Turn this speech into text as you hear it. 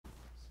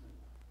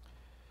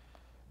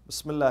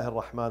بسم الله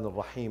الرحمن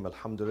الرحيم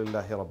الحمد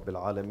لله رب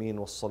العالمين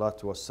والصلاة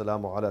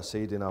والسلام على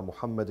سيدنا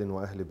محمد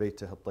وأهل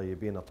بيته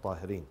الطيبين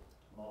الطاهرين.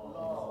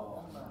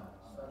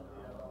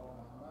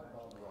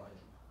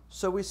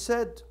 So we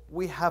said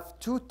we have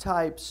two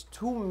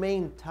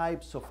main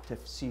types of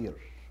tafsir.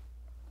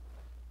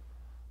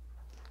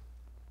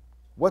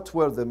 What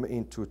were the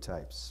main two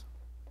types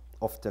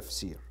of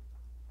tafsir?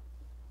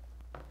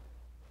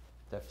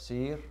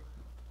 Tafsir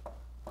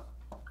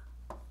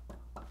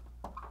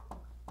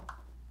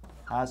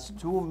has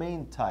two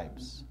main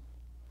types.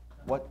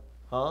 What?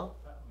 Huh?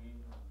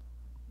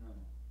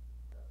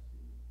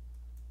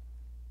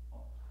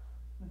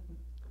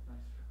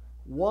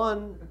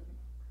 One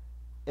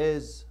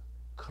is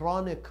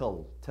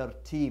chronicle,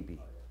 tartibi.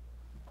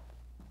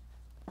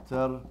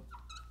 Tartibi,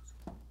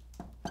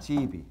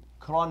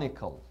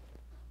 chronicle.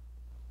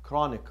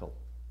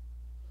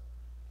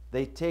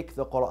 They take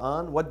the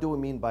Quran. What do we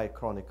mean by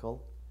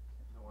chronicle?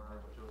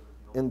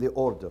 In the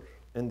order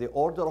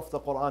of the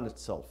Quran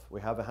itself.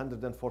 We have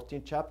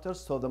 114 chapters,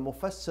 so the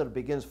Mufassir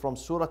begins from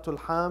Surah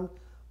Al-Hamd,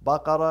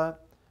 Baqarah,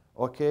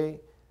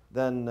 okay,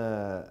 then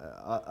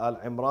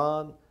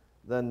Al-Imran,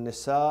 then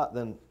Nisa,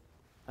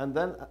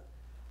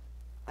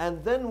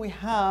 and then we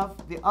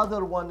have the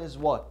other one is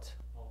what?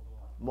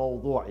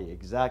 Mawdu'i,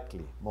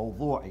 exactly,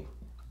 Mawdu'i.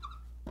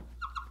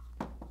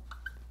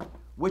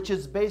 Which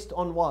is based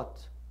on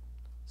what?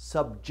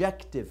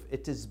 Subjective.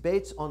 It is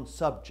based on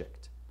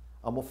subject.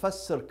 A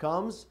Mufassir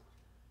comes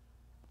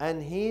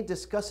and he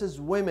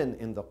discusses women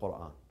in the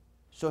Quran.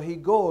 So he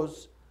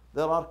goes,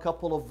 there are a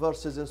couple of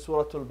verses in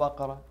Surah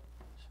Al-Baqarah,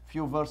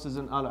 few verses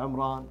in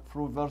Al-Imran,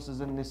 few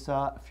verses in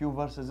Nisa, few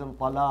verses in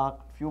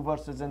Talaq, few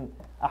verses in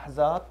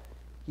Ahzab.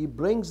 He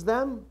brings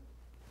them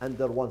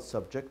under one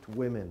subject,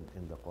 women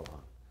in the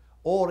Quran.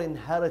 Or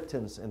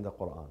inheritance in the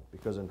Quran,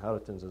 because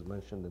inheritance is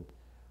mentioned in,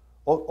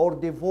 or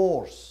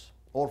divorce,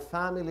 or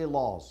family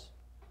laws,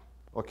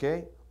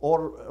 okay?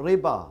 Or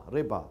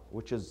riba,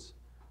 which is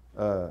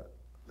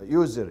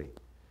usury.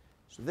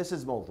 So this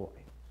is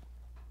mawdu'i.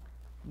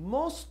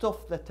 Most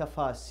of the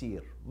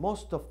tafasir,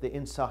 most of the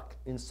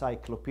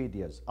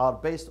encyclopedias are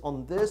based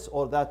on this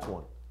or that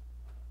one.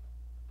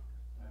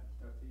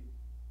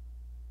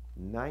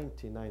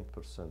 99%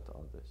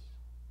 are this.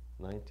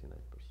 99%.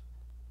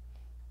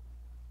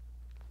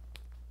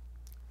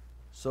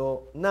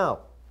 So now,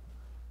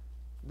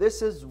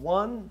 this is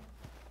one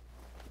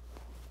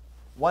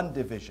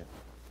division.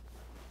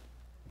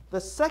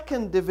 The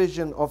second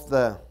division of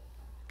the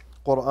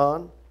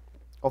Quran,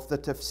 of the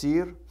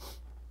tafsir,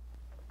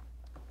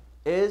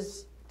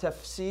 is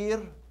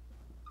tafsir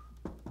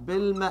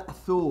bil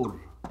ma'thur.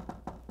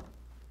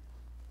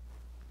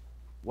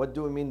 What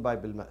do we mean by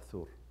bil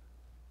ma'thur?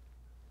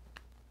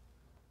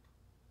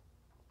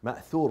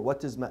 Ma'thur,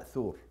 what is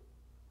ma'thur?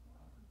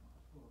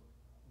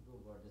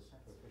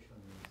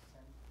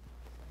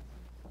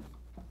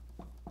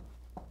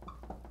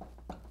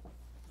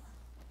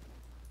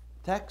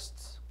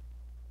 Texts.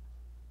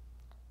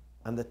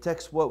 And the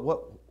text,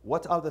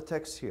 what are the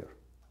texts here?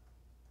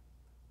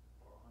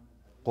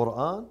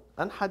 Quran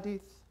and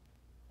Hadith.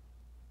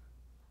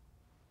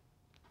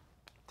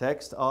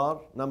 Texts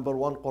are number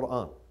one,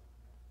 Quran.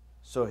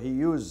 So he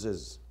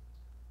uses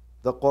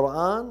the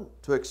Quran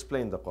to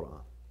explain the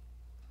Quran.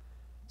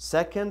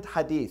 Second,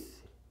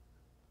 Hadith.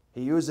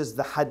 He uses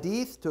the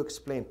Hadith to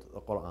explain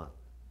the Quran.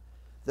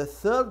 The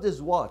third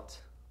is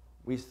what?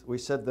 We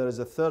said there is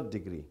a third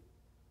degree.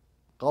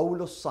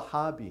 Qawlu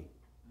Sahabi.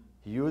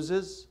 He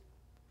uses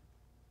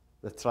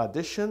the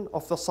tradition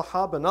of the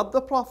Sahaba, not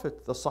the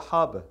Prophet, the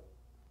Sahaba.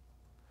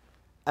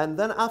 And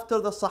then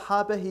after the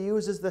Sahaba, he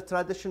uses the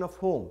tradition of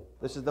whom?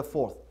 This is the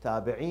fourth,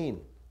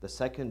 Tabi'een, the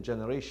second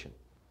generation.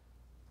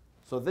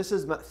 So this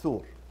is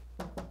Ma'thur.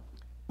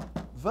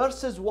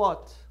 Versus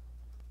what?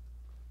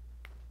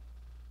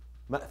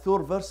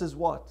 Ma'thur versus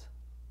what?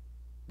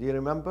 Do you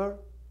remember?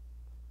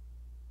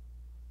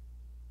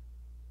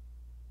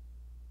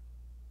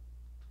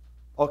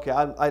 Okay,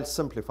 I'll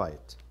simplify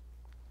it.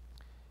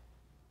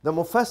 The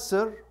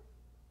Mufassir,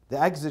 the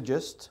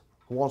exegist,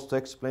 who wants to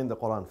explain the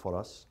Quran for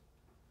us,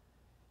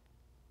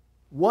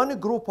 one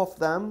group of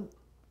them,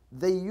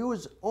 they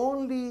use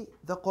only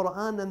the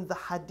Quran and the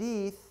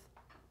Hadith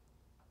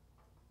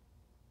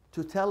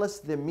to tell us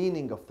the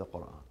meaning of the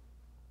Quran,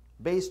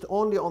 based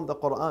only on the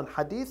Quran,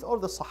 Hadith, or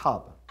the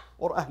Sahaba,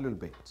 or Ahlul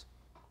Bayt.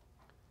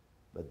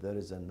 But there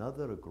is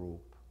another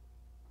group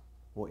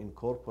who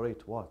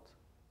incorporate what?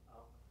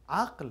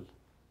 Aql,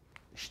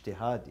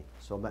 ijtihadi.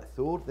 So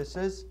Ma'thur, this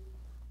is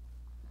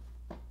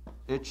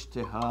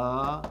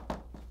ijtihad.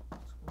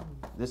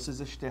 This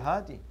is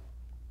ijtihadi.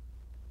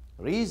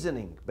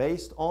 Reasoning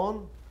based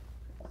on,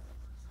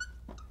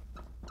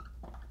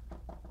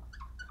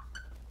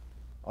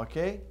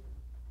 okay?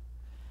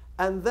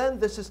 And then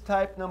this is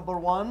type number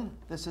one,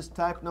 this is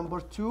type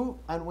number two,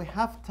 and we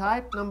have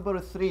type number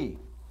three,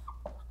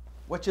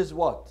 which is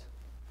what?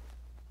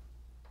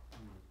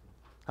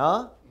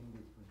 Huh?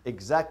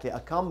 Exactly, a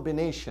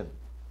combination.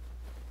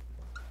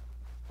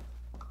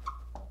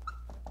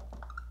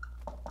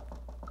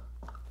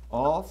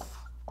 Of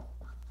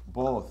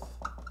both.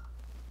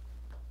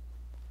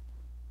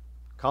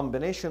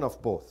 Combination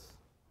of both.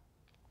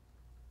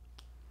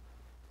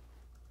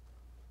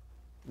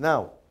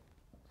 Now,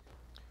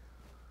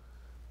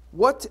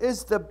 what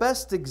is the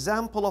best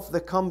example of the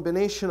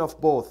combination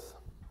of both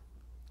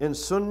in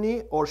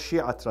Sunni or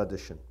Shia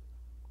tradition?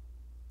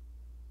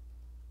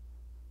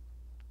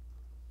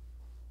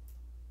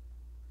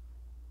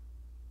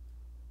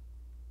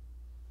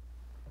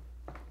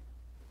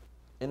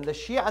 In the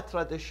Shia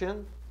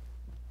tradition,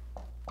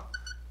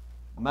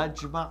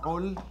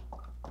 Majma'ul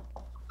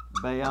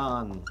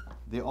Bayan.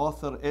 The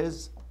author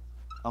is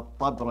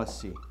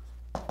At-Tabrasi.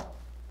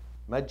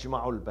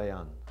 Majma'ul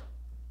Bayan.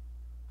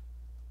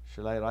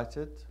 Shall I write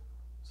it,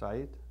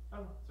 Saeed? Oh,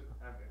 it's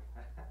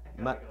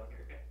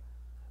okay.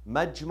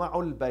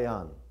 Majma'ul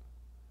Bayan.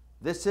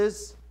 This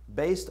is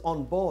based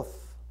on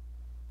both.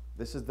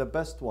 This is the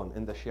best one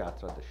in the Shia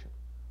tradition.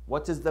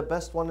 What is the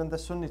best one in the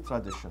Sunni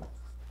tradition?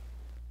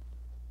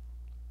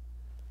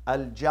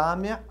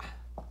 Al-Jami'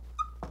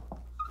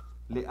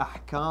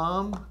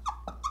 لأحكام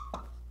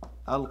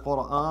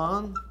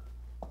القرآن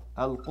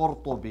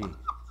القرطبي.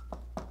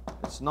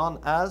 It's known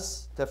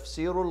as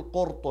تفسير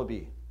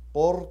القرطبي.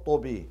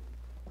 قرطبي.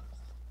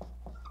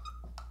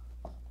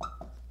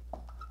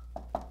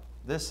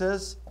 This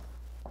is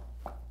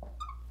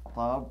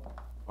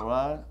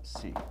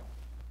Tabrasi.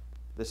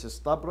 This is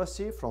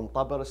Tabrasi from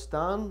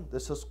Tabaristan.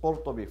 This is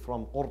Qurtubi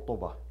from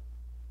Qurtuba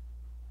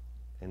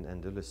in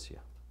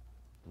Andalusia,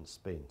 in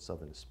Spain,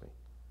 southern Spain.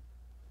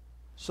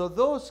 So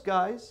those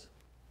guys,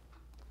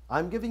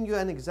 I'm giving you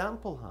an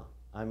example, huh?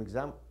 I'm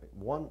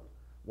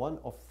one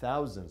of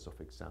thousands of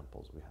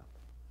examples we have.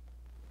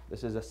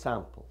 This is a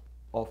sample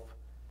of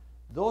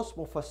those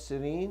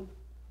mufassirin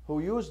who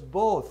used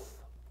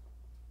both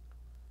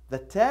the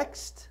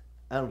text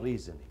and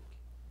reasoning.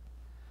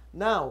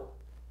 Now,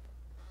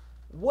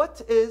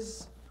 what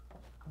is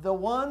the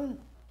one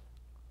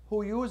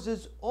who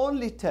uses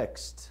only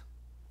text,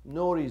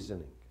 no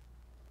reasoning?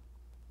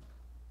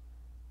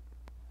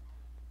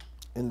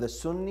 In the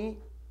Sunni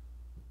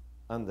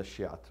and the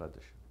Shia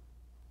tradition.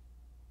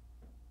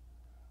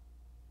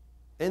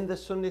 In the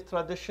Sunni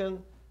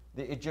tradition,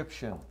 the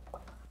Egyptian,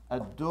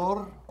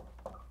 Ad-Dur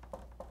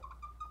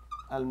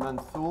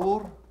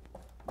Al-Manthur,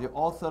 the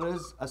author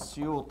is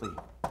As-Suyuti.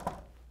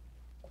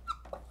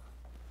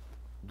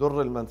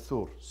 Dur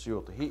Al-Manthur,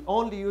 Suyuti. He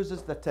only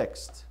uses the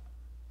text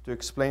to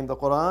explain the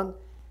Quran.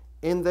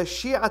 In the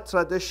Shia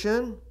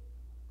tradition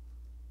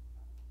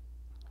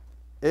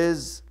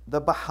is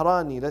the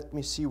Bahrani. Let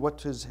me see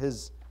what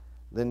is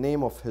the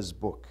name of his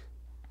book.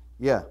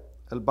 Yeah,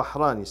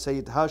 Al-Bahrani,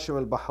 Sayyid Hashim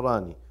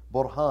Al-Bahrani.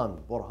 Burhan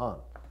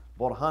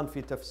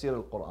fi tafsir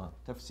al-Quran.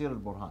 Tafsir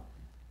al-Burhan.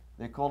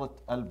 They call it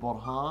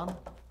Al-Burhan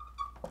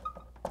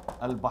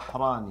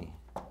Al-Bahrani.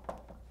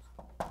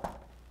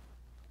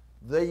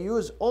 They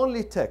use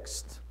only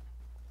text.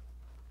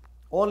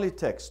 Only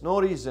text,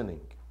 no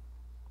reasoning.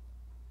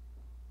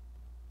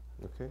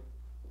 Okay?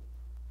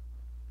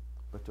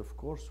 But of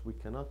course, we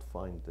cannot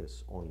find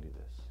this, only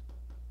this.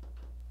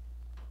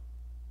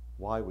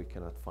 Why we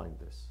cannot find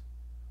this?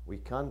 We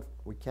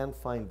can't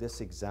find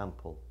this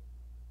example.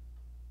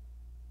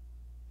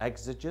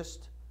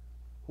 Exegests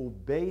who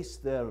base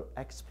their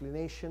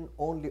explanation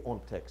only on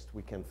text,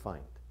 we can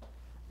find.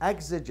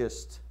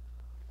 Exegests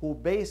who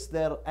base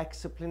their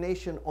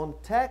explanation on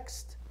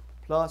text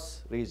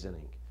plus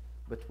reasoning.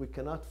 But we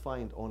cannot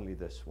find only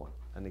this one,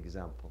 an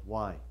example.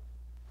 Why?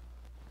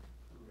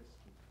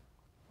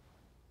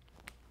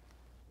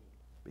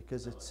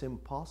 Because it's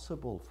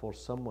impossible for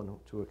someone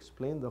to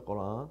explain the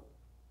Quran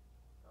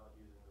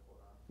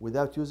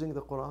without using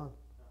the Quran.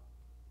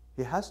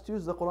 He has to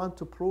use the Quran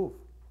to prove.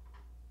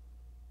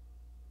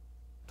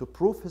 To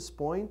prove his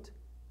point,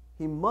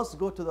 he must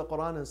go to the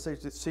Quran and say,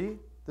 see,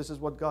 this is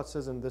what God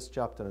says in this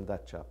chapter and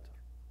that chapter.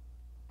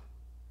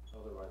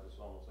 Otherwise, it's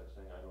almost like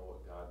saying, I know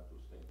what God was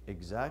thinking.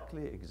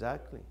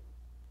 Exactly.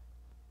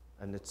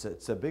 And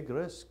it's a big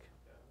risk.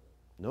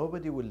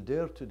 Nobody will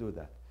dare to do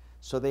that.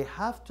 So they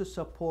have to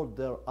support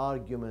their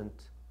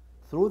argument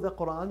through the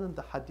Quran and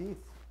the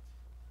Hadith.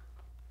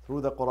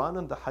 Through the Quran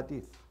and the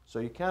Hadith. So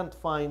you can't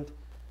find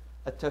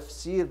a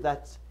tafsir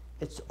that's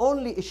it's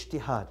only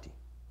ijtihadi.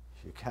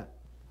 You can't.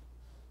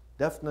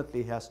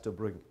 Definitely has to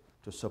bring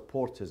to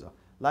support his.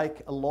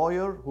 Like a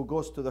lawyer who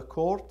goes to the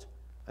court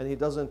and he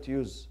doesn't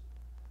use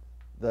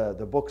the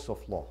books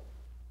of law.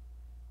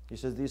 He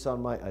says, these are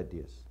my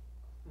ideas.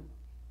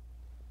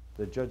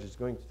 The judge is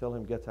going to tell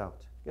him, get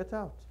out. Get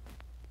out.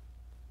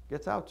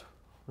 Get out.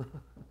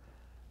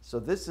 So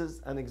this is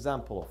an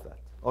example of that.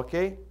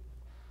 Okay?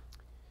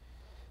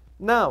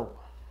 Now,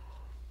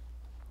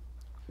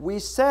 we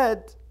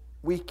said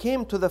we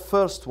came to the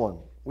first one.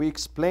 We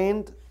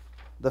explained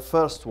the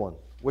first one,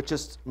 which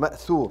is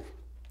ma'thur.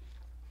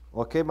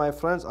 Okay, my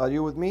friends, are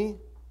you with me?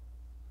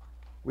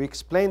 We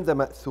explained the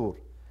ma'thur.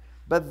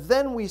 But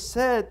then we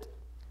said,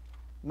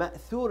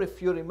 ma'thur,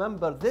 if you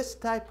remember, this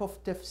type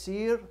of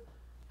tafsir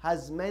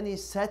has many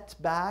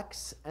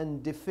setbacks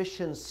and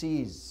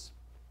deficiencies.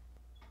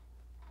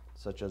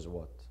 Such as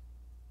what?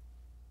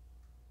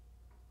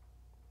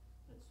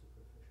 It's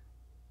superficial.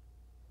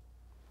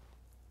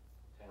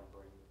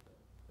 Tampering.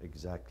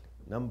 Exactly.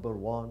 Number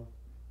one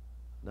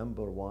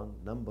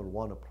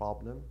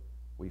problem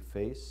we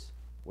face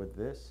with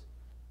this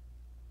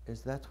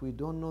is that we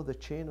don't know the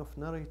chain of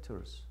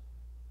narrators.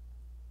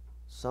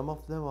 Some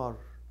of them are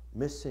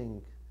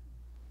missing,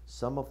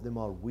 some of them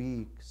are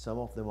weak, some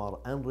of them are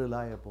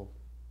unreliable.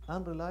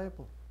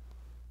 Unreliable.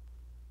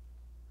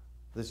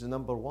 This is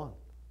number one.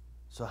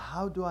 So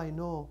how do I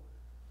know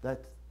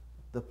that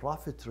the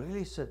Prophet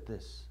really said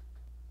this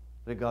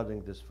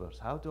regarding this verse?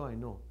 How do I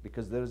know?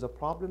 Because there is a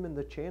problem in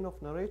the chain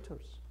of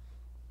narrators.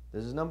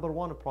 This is number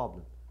one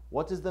problem.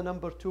 What is the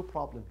number two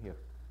problem here?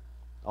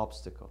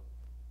 Obstacle.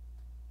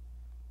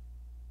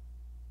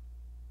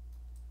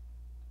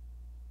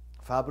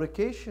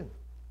 Fabrication.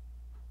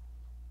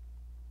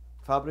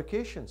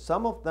 Fabrication.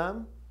 Some of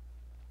them,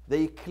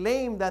 they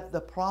claim that the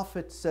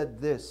Prophet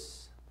said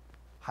this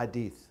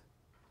hadith.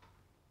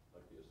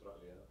 Like the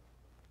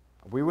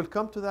Israeliyat. We will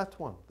come to that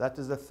one. That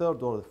is the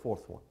third or the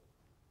fourth one.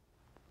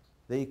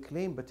 They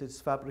claim, but it's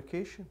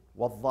fabrication.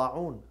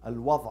 وَالضَّعُونَ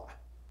الْوَضْعِ.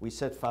 We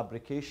said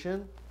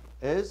fabrication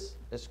is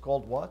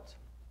called what?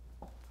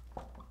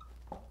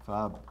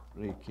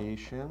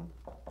 Fabrication.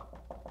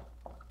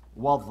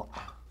 وضع.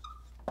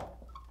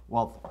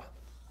 وضع.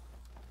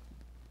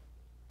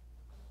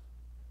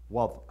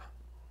 وضع.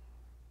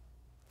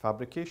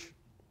 Fabrication.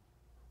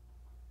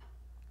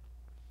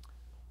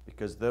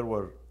 Because there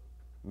were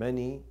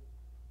many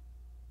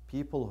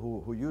people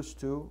who used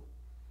to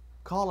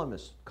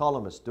columnists.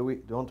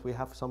 Don't we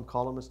have some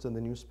columnists in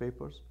the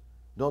newspapers?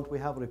 Don't we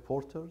have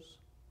reporters?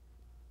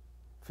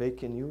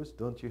 Fake news,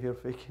 don't you hear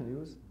fake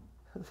news?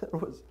 There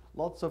was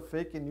lots of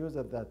fake news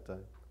at that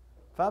time.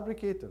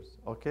 Fabricators,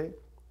 okay?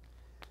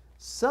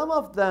 Some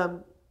of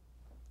them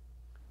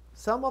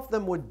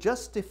would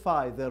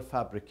justify their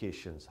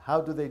fabrications. How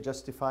do they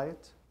justify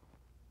it?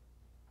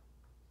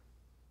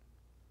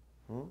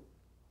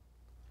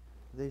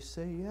 They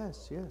say,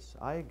 yes,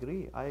 I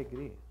agree.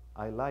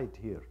 I lied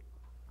here.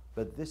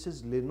 But this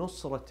is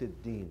لِنُصْرَةِ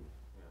الدِّينِ.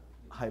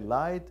 I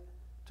lied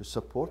to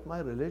support my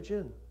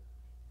religion.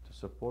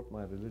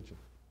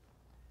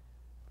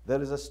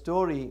 There is a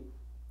story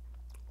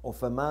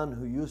of a man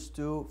who used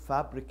to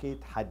fabricate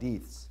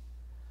hadiths.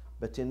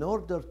 But in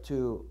order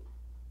to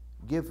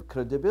give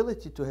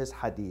credibility to his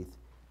hadith,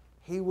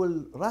 he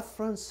will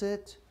reference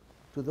it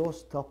to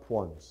those top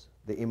ones,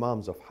 the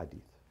imams of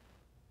hadith.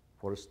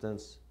 For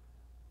instance,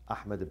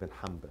 Ahmad ibn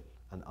Hanbal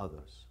and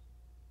others.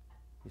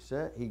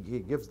 He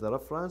gives the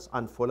reference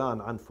an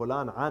fulan, an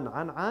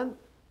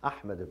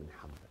Ahmad ibn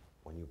Hanbal.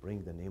 When you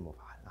bring the name of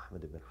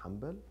Ahmad ibn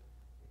Hanbal,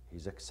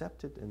 he's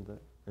accepted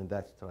in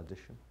that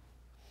tradition.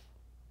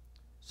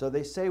 So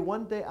they say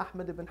one day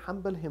Ahmad ibn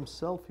Hanbal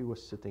himself, he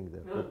was sitting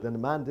there, but the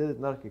man did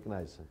not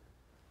recognize him.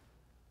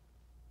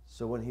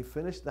 So when he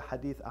finished the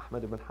hadith,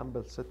 Ahmad ibn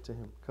Hanbal said to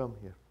him, come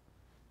here.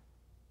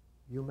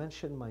 You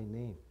mentioned my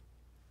name.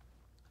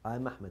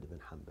 I'm Ahmad ibn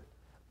Hanbal.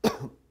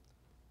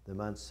 The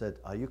man said,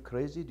 are you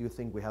crazy? Do you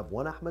think we have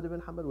one Ahmad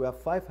ibn Hanbal? We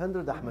have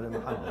 500 Ahmad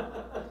ibn Hanbal.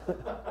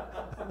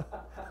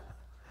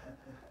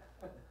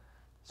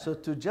 So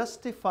to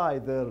justify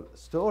their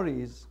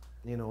stories,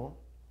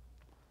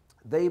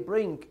 they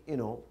bring,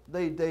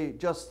 they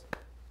just,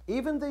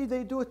 even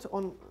they do it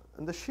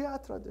in the Shia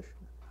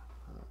tradition.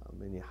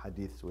 Many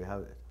hadiths we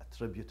have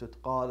attributed,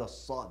 قال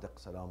الصادق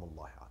سلام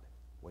الله عليه.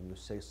 When you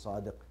say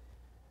Sadiq,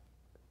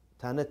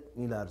 Tanat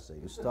Nilarze,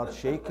 you start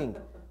shaking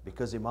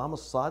because Imam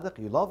al-Sadiq,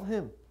 you love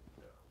him.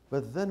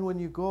 But then when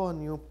you go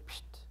and you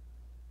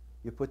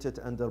put it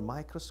under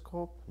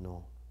microscope,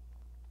 no.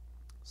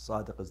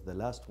 Sadiq is the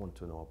last one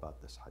to know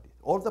about this hadith.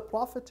 Or the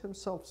Prophet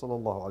himself,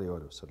 sallallahu alayhi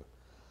wa sallam.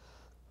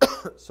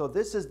 So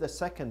this is the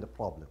second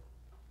problem.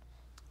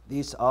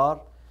 These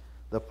are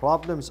the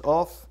problems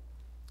of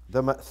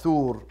the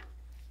ma'thur.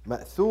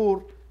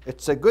 Ma'thur,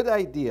 it's a good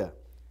idea.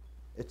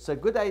 It's a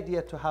good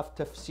idea to have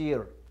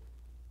tafsir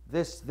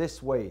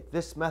this way,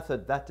 this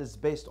method that is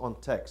based on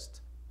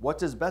text.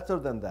 What is better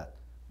than that?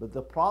 But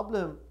the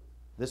problem,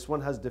 this one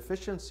has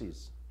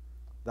deficiencies.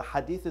 The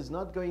hadith is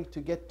not going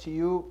to get to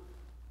you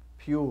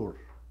pure,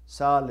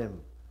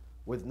 salim,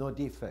 with no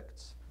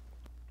defects.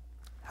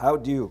 How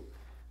do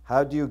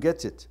you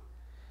get it?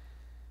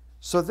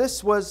 So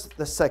this was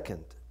the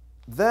second.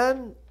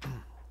 Then,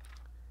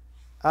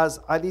 as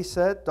Ali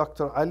said,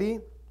 Dr.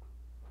 Ali,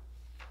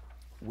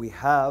 we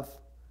have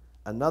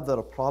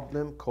another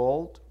problem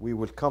called, we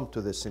will come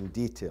to this in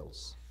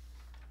details,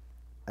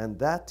 and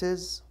that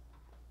is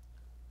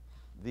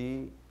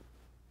the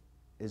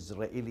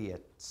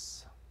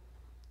Israeliyats.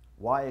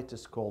 Why it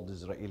is called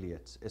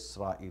Israeliyats,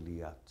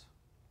 Israeliyat?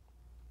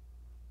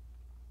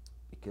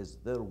 Because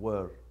there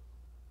were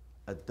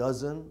a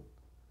dozen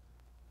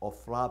of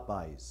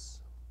rabbis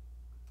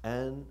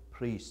and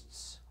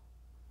priests.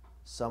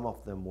 Some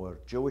of them were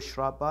Jewish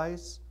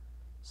rabbis,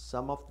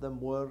 some of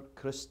them were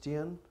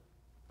Christian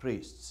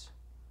priests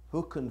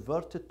who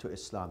converted to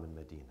Islam in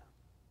Medina.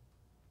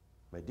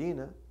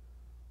 Medina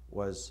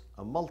was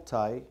a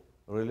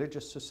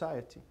multi-religious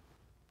society.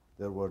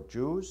 There were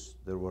Jews,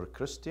 there were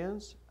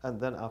Christians, and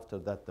then after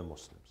that the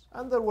Muslims.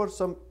 And there were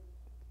some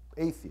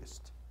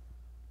atheists,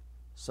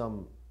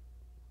 some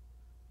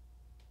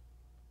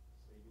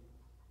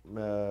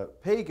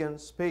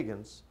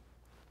pagans.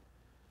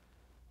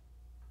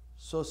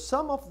 So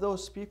some of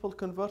those people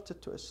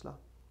converted to Islam.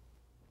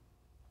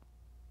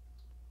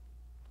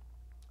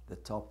 The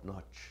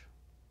top-notch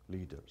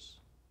leaders.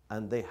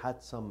 And they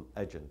had some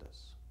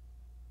agendas.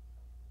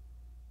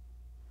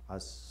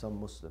 As some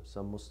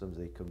Muslims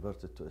they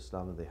converted to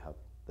Islam and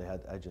they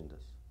had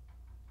agendas.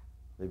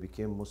 They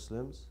became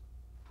Muslims,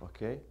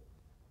 okay?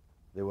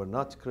 They were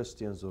not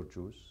Christians or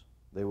Jews.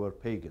 They were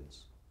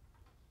pagans.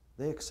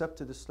 They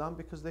accepted Islam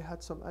because they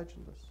had some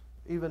agendas.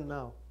 Even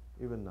now.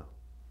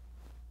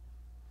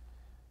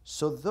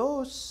 So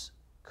those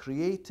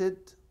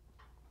created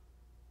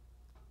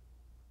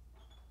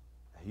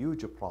a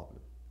huge problem.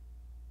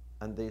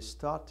 And they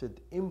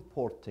started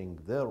importing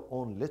their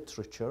own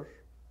literature,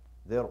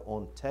 their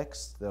own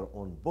texts, their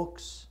own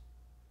books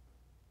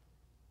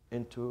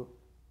into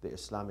the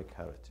Islamic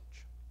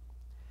heritage.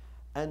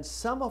 And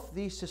some of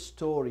these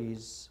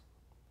stories,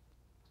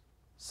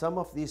 some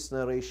of these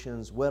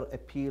narrations were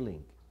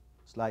appealing.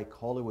 It's like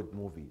Hollywood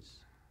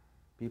movies.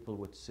 People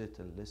would sit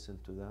and listen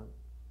to them.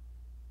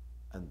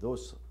 And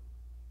those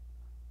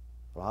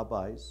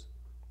rabbis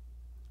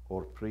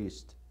or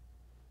priests,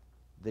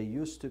 they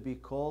used to be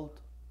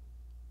called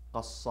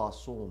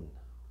qassasun.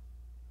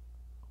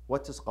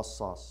 What is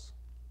qassas?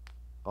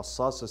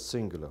 Qassas is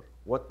singular.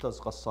 What does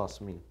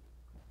qassas mean?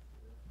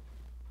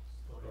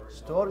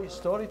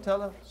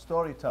 Storyteller.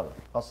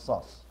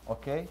 Qassas.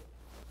 Okay?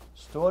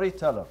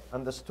 Storyteller.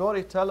 And the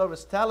storyteller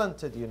is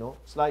talented, you know.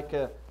 It's like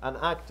an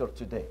actor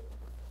today.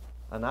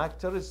 An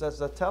actor is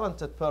as a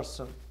talented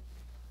person.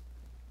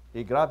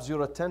 He grabs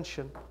your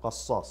attention.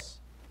 Qassas.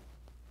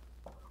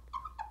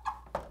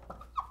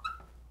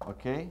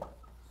 Okay?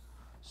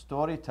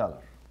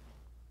 Storyteller.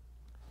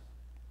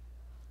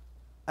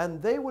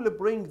 And they will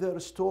bring their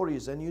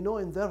stories. And you know,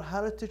 in their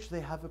heritage,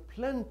 they have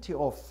plenty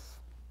of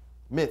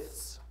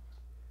myths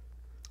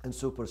and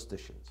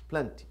superstitions.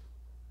 Plenty.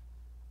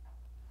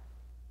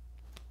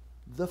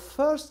 The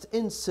first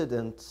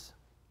incident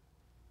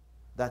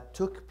that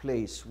took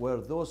place where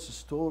those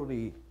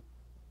storytellers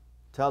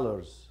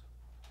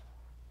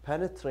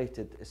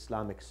penetrated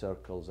Islamic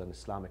circles and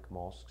Islamic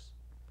mosques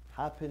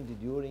happened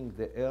during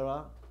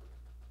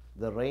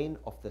the reign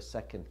of the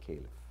second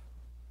caliph.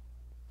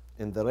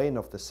 In the reign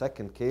of the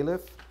second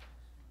caliph,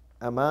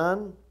 a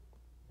man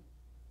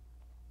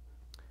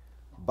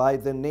by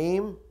the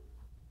name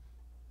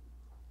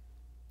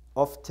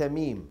of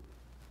Tamim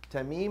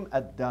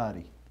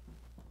ad-Dari.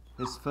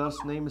 His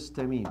first name is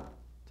Tamim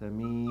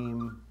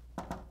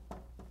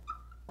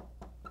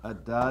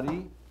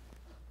ad-Dari.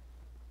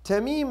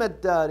 Tamim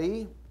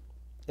ad-Dari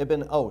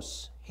ibn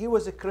Aus, he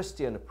was a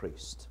Christian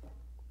priest.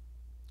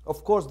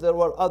 Of course, there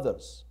were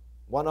others.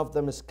 One of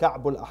them is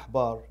Ka'b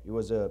al-Ahbar, he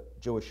was a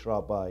Jewish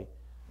rabbi.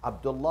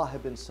 Abdullah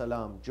ibn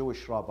Salam,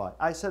 Jewish rabbi.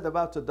 I said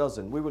about a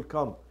dozen. We will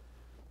come,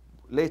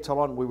 later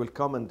on we will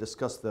come and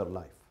discuss their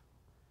life.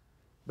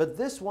 But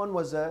this one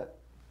was a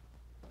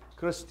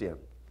Christian,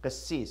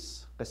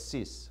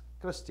 Qassis,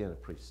 Christian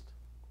priest,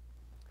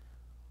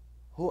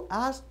 who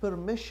asked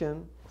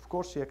permission, of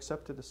course he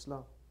accepted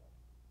Islam,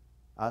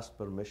 asked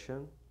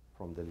permission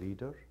from the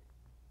leader,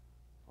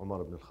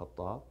 Umar ibn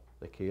al-Khattab,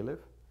 the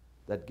caliph,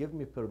 that give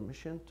me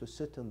permission to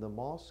sit in the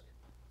mosque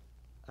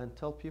and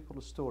tell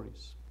people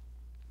stories.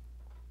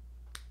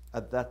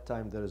 At that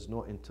time, there is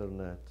no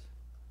internet,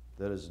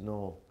 there is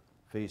no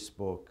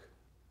Facebook,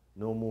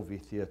 no movie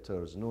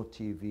theaters, no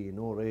TV,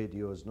 no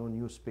radios, no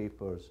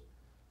newspapers.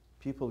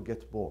 People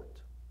get bored.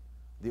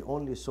 The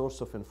only source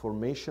of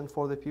information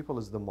for the people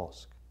is the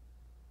mosque.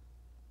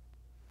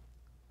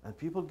 And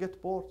people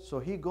get bored. So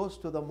he goes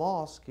to the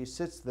mosque, he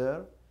sits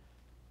there,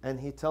 and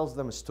he tells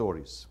them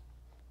stories.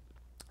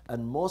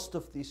 And most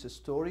of these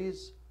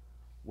stories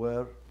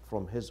were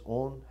from his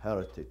own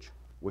heritage,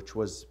 which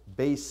was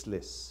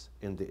baseless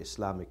in the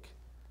Islamic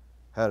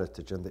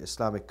heritage and the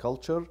Islamic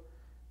culture.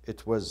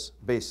 It was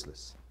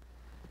baseless.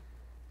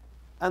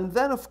 And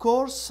then, of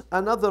course,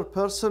 another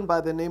person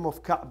by the name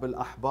of Ka'b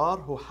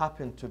al-Ahbar, who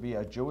happened to be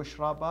a Jewish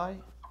rabbi,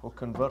 who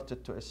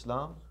converted to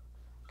Islam.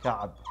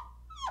 Ka'b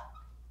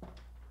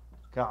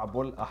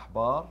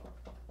al-Ahbar,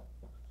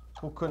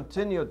 who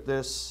continued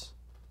this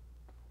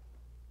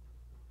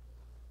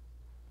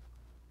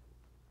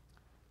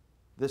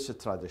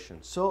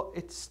tradition. So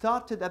it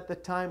started at the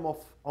time of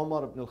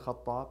Umar ibn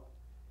al-Khattab.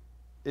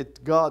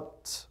 It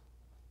got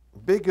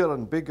bigger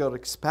and bigger,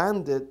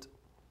 expanded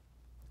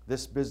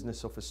this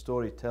business of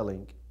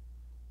storytelling.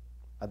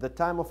 At the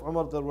time of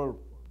Umar, there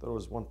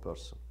was one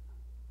person.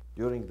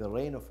 During the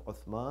reign of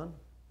Uthman,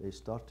 they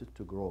started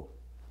to grow.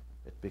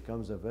 It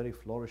becomes a very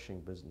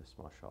flourishing business,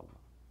 mashallah.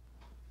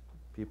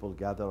 People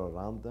gather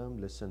around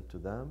them, listen to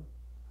them.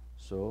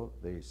 So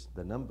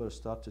the numbers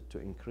started to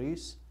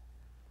increase.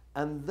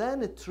 And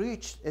then it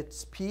reached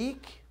its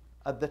peak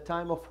at the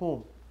time of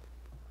whom?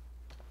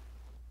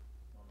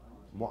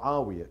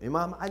 Muawiyah.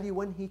 Imam Ali,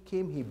 when he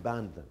came, he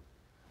banned them.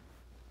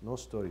 No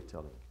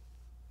storytelling.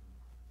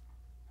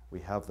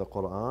 We have the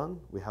Quran,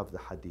 we have the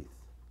Hadith.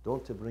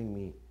 Don't bring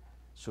me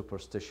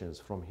superstitions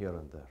from here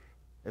and there.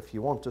 If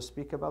you want to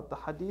speak about the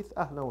Hadith,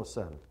 ahlan wa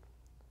sahlan.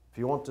 If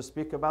you want to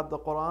speak about the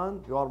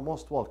Quran, you are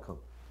most welcome.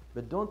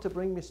 But don't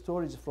bring me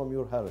stories from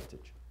your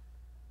heritage.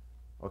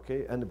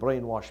 Okay? And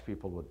brainwash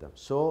people with them.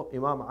 So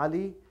Imam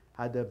Ali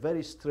had a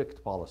very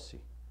strict policy.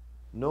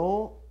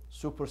 No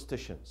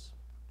superstitions.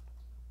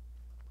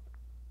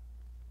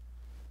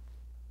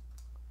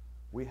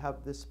 We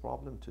have this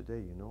problem today,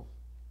 you know.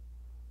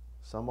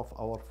 Some of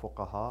our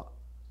fuqaha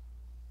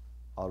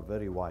are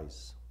very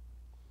wise.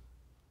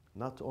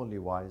 Not only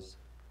wise,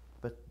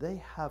 but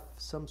they have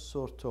some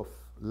sort of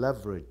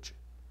leverage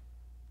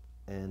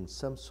and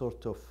some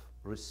sort of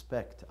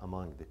respect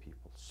among the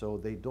people. So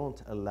they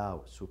don't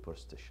allow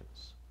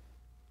superstitions.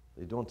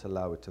 They don't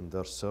allow it in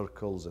their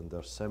circles, in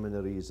their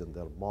seminaries, in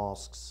their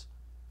mosques.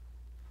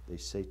 They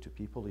say to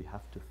people, you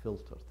have to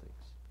filter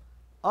things.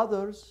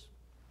 Others,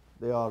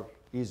 they are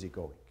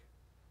easygoing.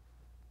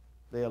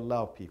 They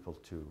allow people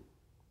to.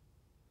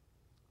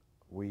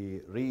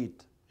 We read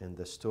in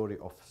the story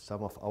of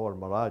some of our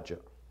maraja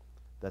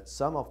that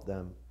some of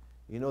them,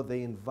 you know,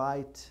 they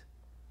invite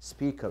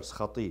speakers,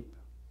 khatib,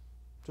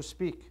 to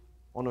speak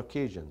on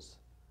occasions.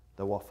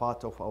 The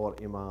wafat of our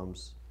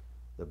imams,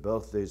 the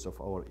birthdays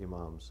of our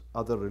imams,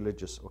 other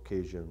religious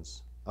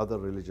occasions, other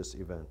religious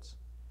events.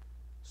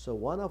 So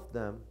one of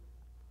them,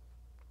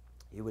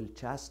 he will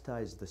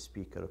chastise the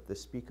speaker. If the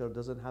speaker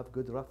doesn't have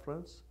good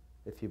reference,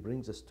 if he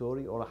brings a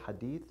story or a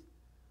hadith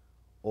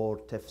or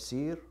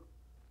tafsir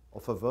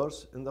of a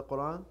verse in the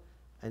Quran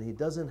and he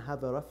doesn't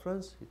have a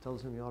reference, he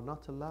tells him, you are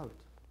not allowed.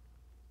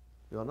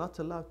 You are not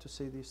allowed to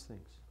say these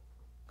things.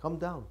 Come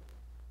down.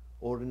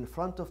 Or in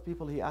front of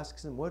people, he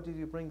asks him, where did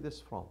you bring this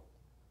from?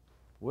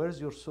 Where's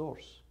your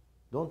source?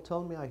 Don't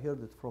tell me I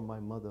heard it from my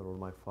mother or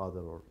my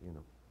father or, you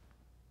know.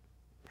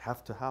 You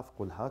have to have,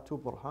 قُلْ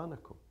هَاتُوا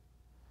بُرْهَانَكُمْ.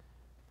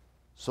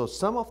 So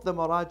some of the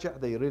maraja'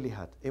 they really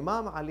had.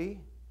 Imam Ali,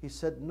 he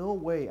said, no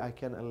way I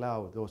can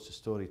allow those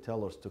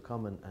storytellers to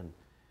come and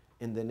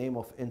in the name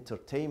of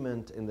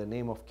entertainment, in the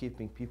name of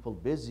keeping people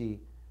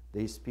busy,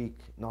 they speak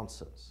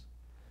nonsense.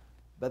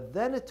 But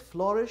then it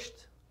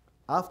flourished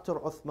after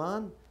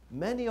Uthman.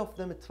 Many of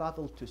them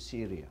traveled to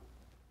Syria.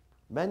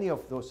 Many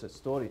of those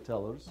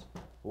storytellers,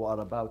 who are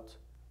about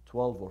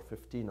 12 or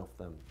 15 of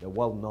them, the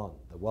well-known,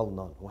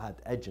 who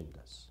had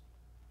agendas,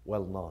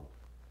 well-known.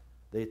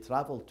 They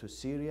traveled to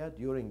Syria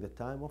during the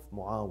time of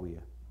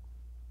Muawiyah.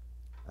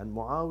 And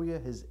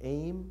Muawiyah, his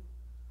aim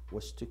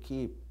was to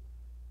keep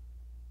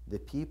the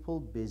people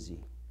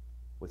busy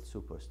with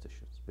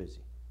superstitions,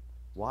 busy.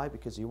 Why?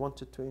 Because he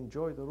wanted to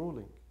enjoy the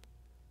ruling.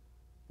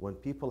 When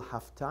people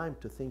have time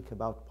to think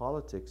about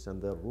politics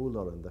and their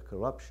ruler and the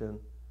corruption,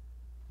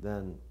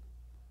 then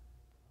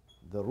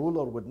the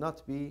ruler would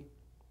not be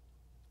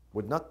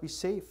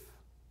safe.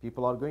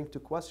 People are going to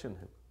question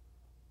him.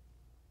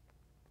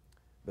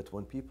 But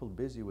when people are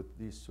busy with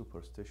these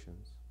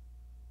superstitions,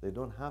 they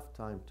don't have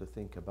time to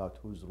think about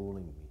who's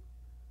ruling me,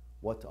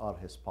 what are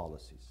his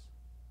policies.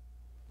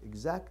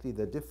 Exactly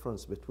the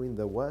difference between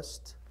the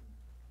West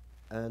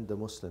and the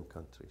Muslim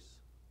countries.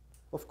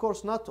 Of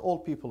course, not all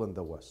people in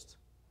the West.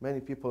 Many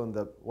people in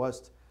the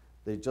West,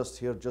 they just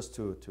here just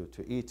to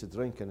eat,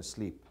 drink, and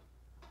sleep.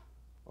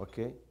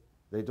 Okay?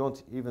 They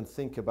don't even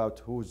think about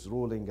who's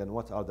ruling and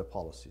what are the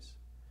policies.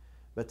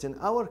 But in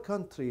our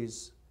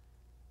countries,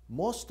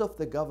 most of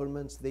the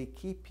governments, they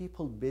keep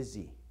people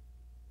busy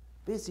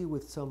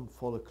with some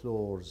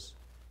folklores,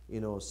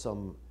 you know,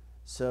 some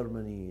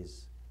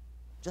ceremonies.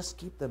 Just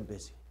keep them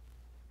busy.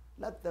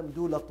 Let them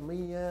do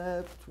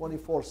latmiya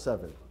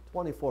 24/7,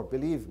 24,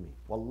 believe me.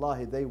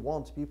 Wallahi, they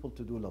want people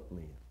to do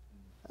latmiya.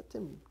 Let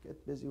them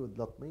get busy with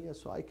latmiya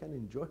so I can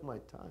enjoy my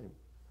time.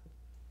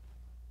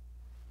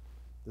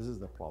 This is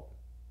the problem.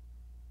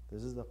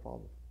 This is the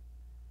problem.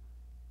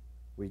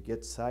 We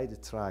get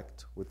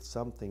sidetracked with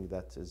something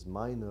that is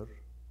minor,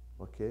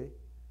 okay?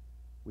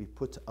 We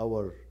put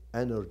our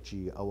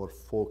energy, our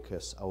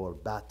focus, our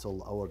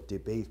battle, our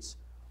debates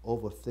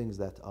over things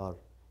that are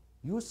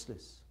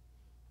useless.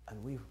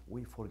 And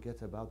we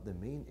forget about the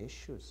main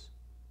issues.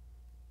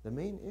 The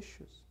main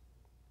issues.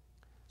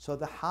 So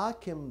the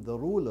hakim, the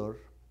ruler,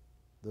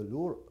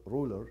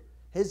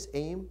 his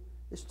aim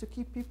is to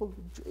keep people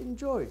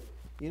enjoy.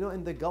 You know,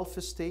 in the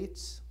Gulf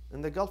states,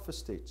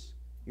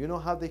 you know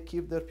how they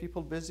keep their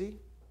people busy?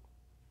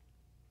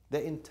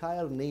 The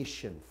entire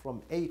nation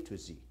from A to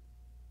Z.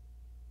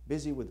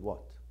 Busy with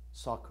what?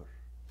 Soccer.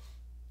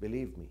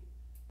 Believe me,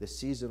 the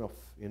season of,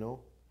 you know,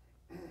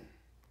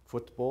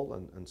 football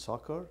and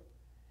soccer,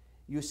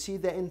 you see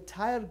the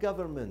entire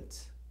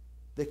government,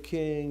 the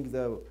king,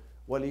 the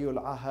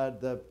Waliul Ahad,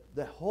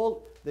 the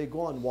whole, they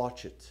go and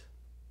watch it.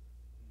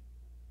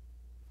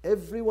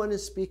 Everyone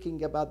is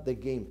speaking about the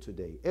game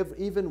today.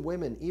 Even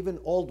women, even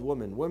old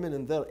women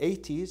in their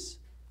 80s,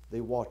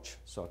 they watch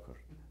soccer.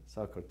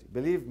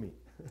 Believe me,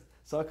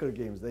 soccer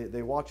games,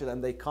 they watch it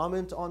and they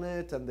comment on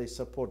it and they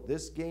support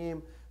this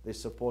game, they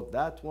support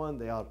that one,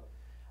 they are,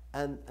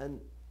 and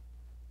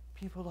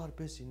people are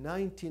busy.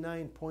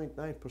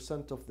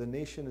 99.9% of the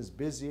nation is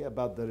busy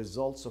about the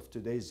results of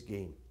today's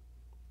game.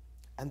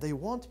 And they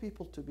want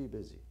people to be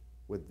busy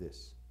with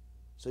this.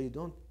 So you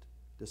don't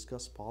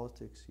discuss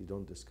politics, you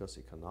don't discuss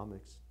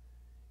economics,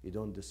 You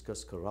don't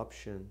discuss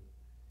corruption.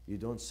 You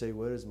don't say,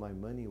 where is my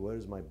money? Where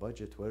is my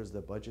budget? Where is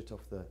the budget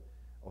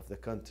of the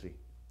country?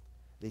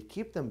 They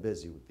keep them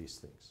busy with these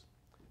things.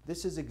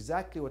 This is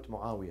exactly what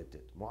Muawiyah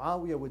did.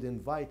 Muawiyah would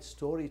invite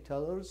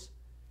storytellers.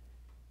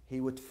 He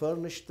would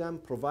furnish them,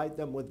 provide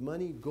them with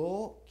money.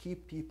 Go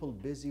keep people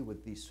busy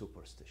with these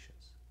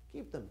superstitions.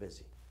 Keep them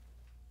busy.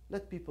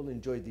 Let people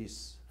enjoy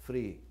these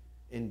free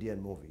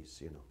Indian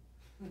movies, you know.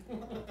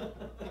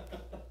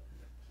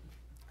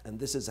 And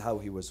this is how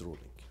he was ruling.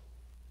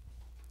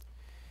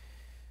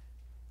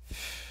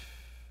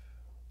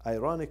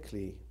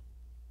 Ironically,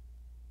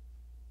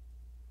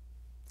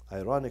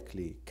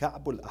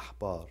 Ka'b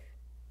al-Ahbar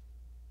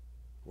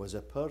was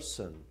a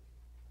person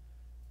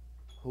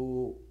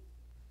who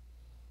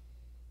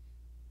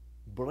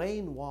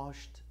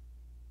brainwashed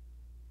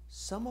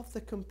some of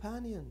the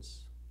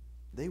companions.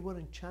 They were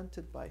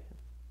enchanted by him.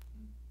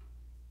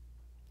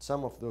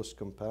 Some of those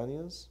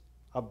companions,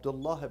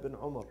 Abdullah ibn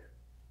Umar,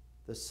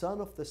 the son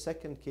of the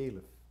second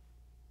caliph,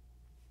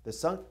 the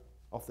son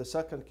of the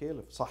second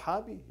caliph,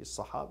 Sahabi, he's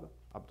Sahaba,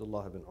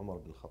 Abdullah ibn Umar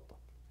ibn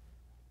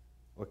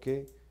Khattab.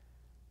 Okay?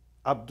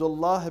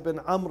 Abdullah ibn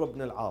Amr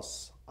ibn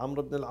al-As. Amr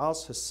ibn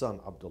al-As, his son,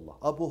 Abdullah.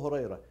 Abu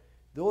Hurairah.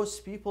 Those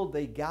people,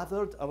 they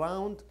gathered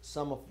around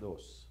some of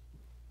those.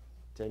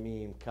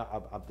 Tamim,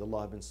 Ka'ab,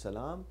 Abdullah ibn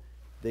Salam.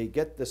 They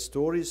get the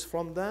stories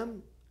from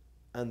them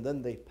and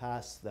then they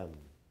pass them.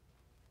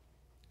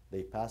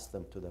 They pass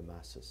them to the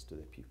masses, to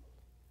the people.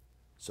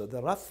 So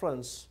the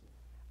reference,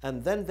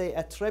 and then they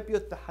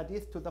attribute the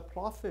hadith to the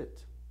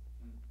Prophet.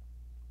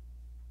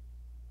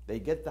 They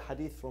get the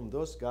hadith from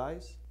those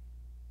guys.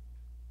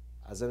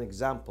 As an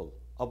example,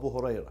 Abu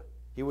Hurairah,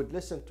 he would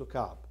listen to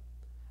Ka'b.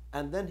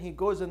 And then he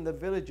goes in the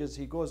villages,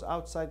 he goes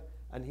outside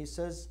and he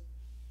says,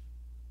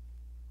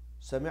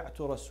 سمعت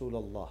رسول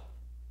الله.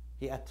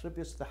 He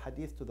attributes the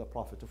hadith to the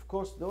Prophet. Of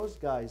course, those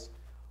guys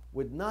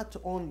would not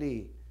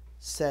only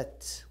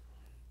set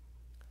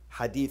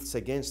hadiths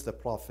against the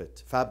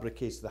Prophet,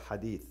 fabricates the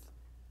hadith,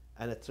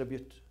 and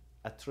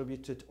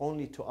attribute it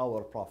only to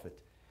our Prophet.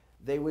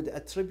 They would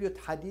attribute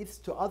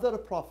hadiths to other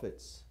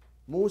prophets.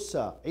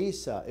 Musa,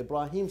 Isa,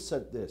 Ibrahim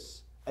said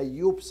this,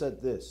 Ayyub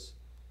said this,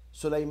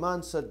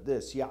 Sulaiman said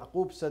this,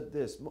 Yaqub said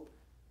this.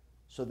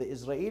 So the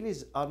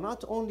Israelis are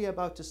not only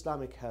about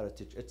Islamic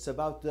heritage, it's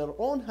about their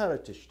own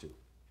heritage too.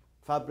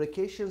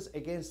 Fabrications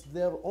against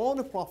their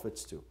own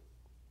prophets too.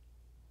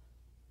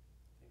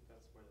 I think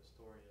that's where the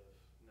story of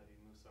Nabi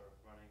Musa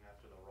running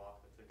after the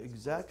rock that took his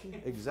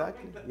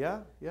Exactly.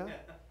 Yeah.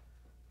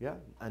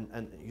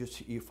 And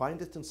you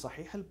find it in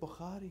Sahih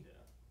al-Bukhari.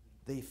 Yeah.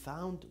 They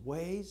found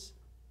ways,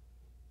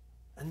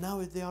 and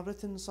now they are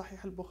written in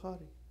Sahih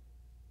al-Bukhari.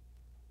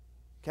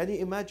 Can you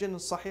imagine in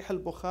Sahih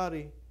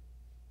al-Bukhari?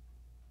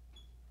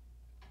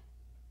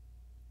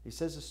 He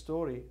says a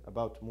story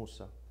about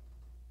Musa,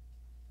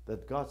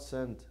 that God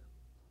sent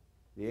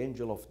the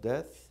angel of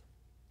death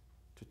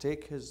to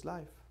take his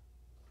life.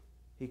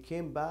 He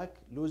came back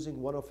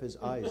losing one of his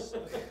eyes.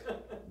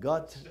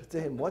 God said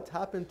to him, what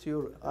happened to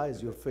your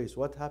eyes, your face?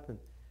 What happened?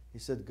 He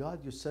said,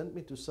 God, you sent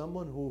me to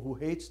someone who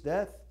hates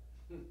death.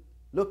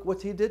 Look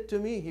what he did to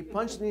me. He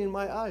punched me in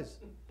my eyes.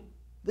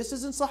 This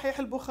is in Sahih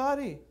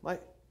al-Bukhari.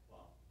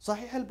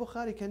 Sahih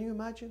al-Bukhari, can you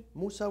imagine?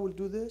 Musa will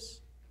do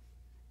this?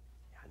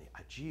 Yani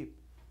ajib.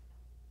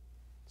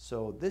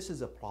 So this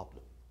is a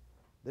problem.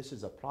 This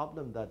is a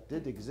problem that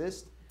did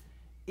exist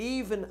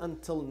even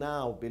until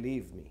now,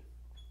 believe me.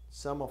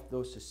 Some of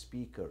those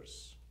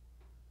speakers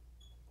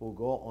who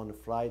go on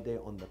Friday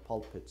on the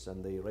pulpits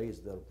and they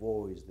raise their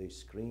voice, they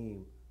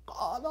scream,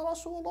 قال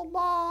رسول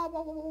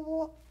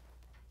الله.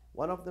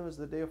 One of them is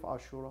the day of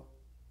Ashura.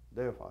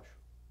 Day of Ashura.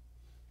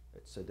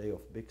 It's a day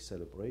of big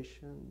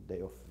celebration,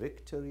 day of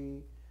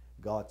victory.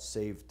 God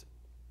saved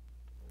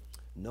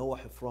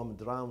Noah from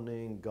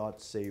drowning.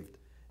 God saved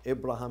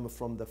Abraham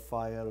from the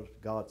fire.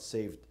 God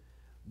saved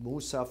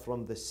Musa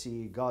from the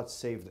sea. God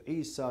saved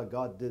Isa.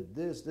 God did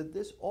this, did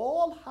this.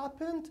 All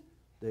happened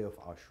day of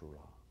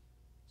Ashura.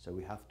 So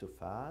we have to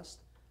fast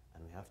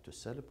and we have to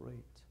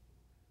celebrate.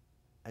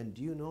 And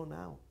do you know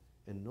now,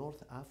 in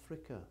North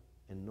Africa,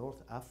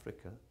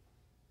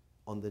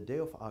 on the day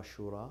of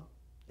Ashura,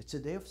 it's a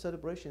day of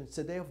celebration. It's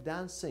a day of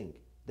dancing,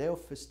 day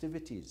of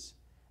festivities.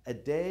 A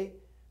day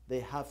they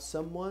have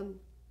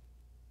someone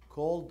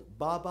called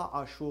Baba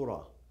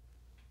Ashura.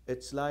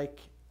 It's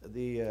like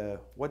the,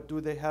 what do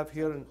they have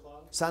here?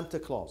 Santa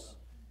Claus.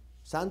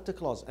 Santa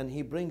Claus. And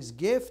he brings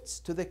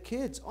gifts to the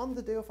kids on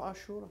the day of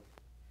Ashura.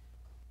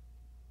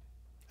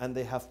 And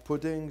they have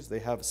puddings, they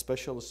have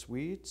special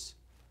sweets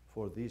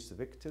for these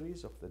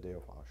victories of the day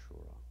of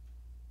Ashura.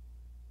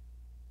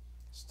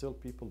 Still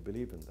people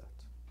believe in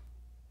that.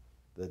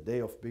 The day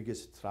of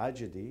biggest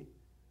tragedy,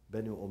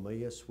 Banu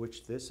Umayyah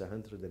switched this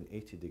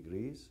 180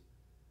 degrees,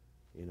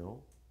 you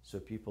know, so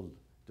people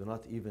do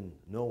not even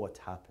know what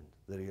happened,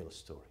 the real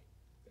story.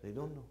 They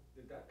don't know.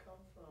 Did that come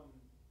from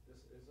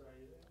this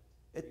Israeli?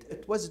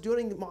 It was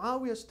during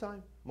Muawiyah's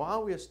time.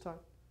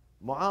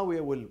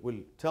 Muawiyah will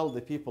tell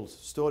the people,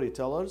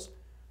 storytellers,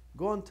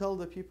 go and tell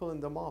the people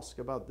in the mosque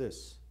about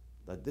this,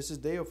 that this is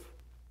day of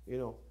you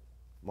know,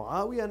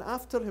 Muawiyah, and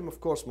after him, of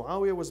course,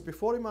 Muawiyah was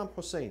before Imam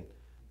Hussein,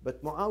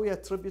 but Muawiyah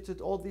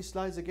attributed all these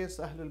lies against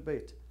Ahlul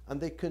Bayt. And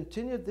they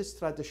continued this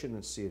tradition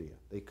in Syria.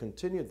 They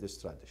continued this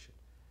tradition.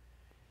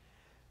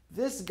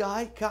 This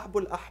guy, Ka'b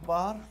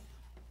al-Ahbar,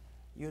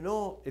 you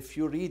know, if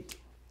you read,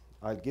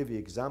 I'll give you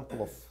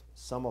example of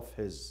some of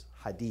his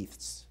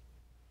hadiths.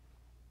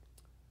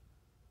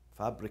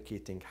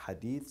 Fabricating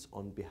hadiths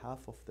on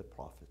behalf of the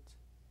Prophet.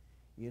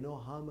 You know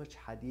how much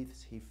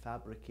hadiths he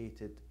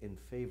fabricated in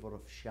favor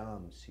of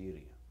Sham,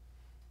 Syria.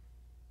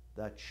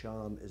 That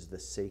Sham is the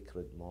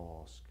sacred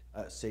mosque,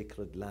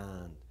 sacred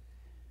land.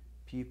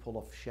 People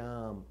of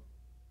Sham,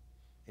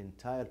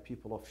 entire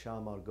people of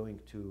Sham are going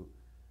to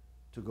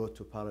go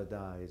to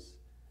paradise.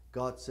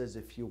 God says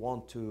if you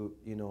want to,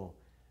 you know,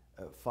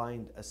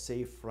 find a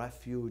safe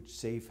refuge,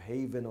 safe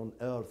haven on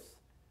earth,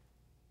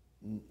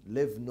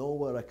 live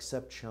nowhere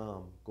except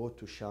Sham. Go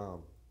to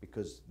Sham,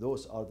 because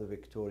those are the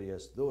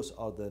victorious, those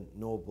are the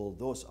noble,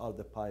 those are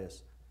the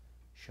pious.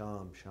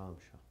 Sham, Sham,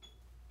 Sham.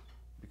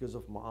 Because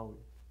of Muawiyah.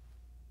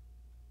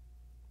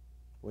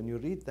 When you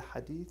read the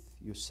hadith,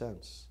 you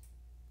sense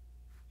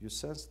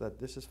that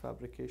this is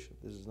fabrication,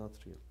 this is not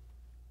real.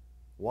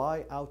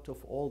 Why out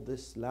of all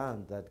this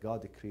land that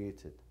God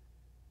created?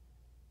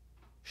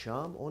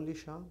 Sham, only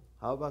Sham?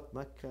 How about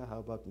Mecca? How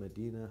about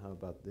Medina? How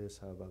about this?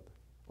 How about that?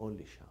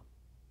 Only Sham.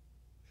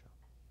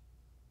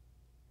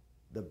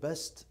 The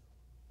best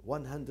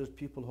 100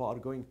 people who are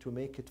going to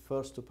make it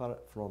first to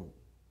from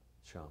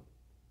Sham,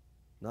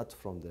 not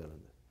from there.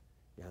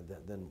 Yeah,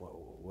 then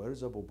where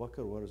is Abu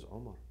Bakr? Where is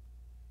Umar?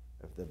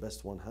 If the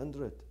best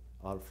 100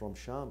 are from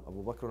Sham,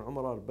 Abu Bakr and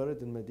Umar are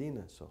buried in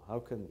Medina, so how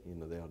can, you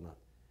know, they are not?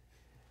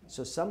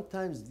 So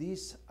sometimes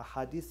these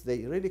hadith,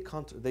 they really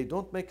can't, they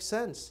don't make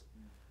sense,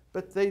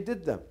 but they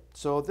did them.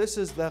 So this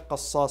is the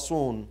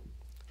Qassasun.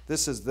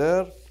 This is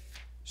their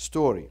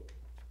story.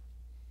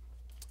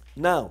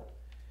 Now,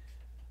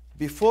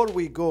 before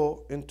we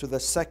go into the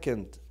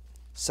second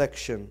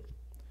section,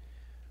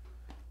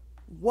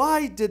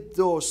 why did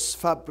those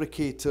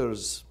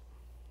fabricators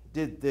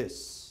did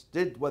this,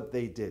 did what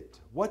they did?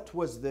 What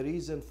was the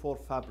reason for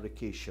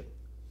fabrication?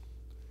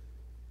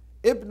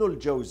 Ibn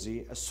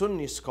al-Jawzi, a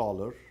Sunni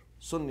scholar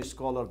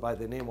by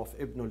the name of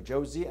Ibn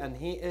al-Jawzi, and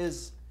he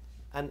is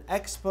an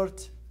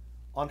expert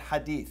on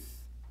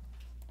hadith.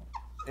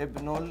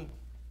 Ibn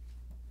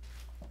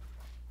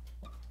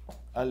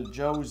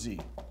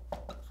al-Jawzi.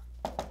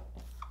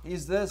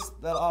 Is this?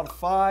 There are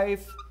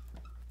 5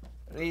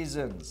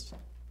 reasons.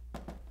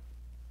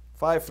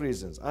 5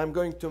 reasons. I'm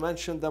going to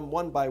mention them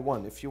one by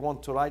one if you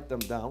want to write them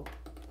down.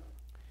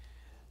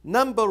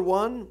 Number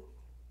 1,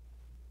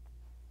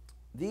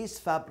 these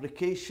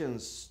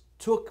fabrications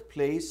took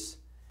place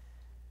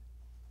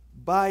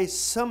by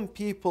some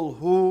people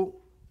who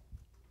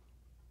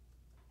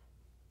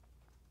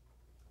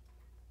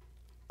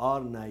are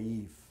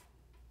naive,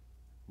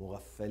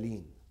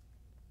 مغفلين,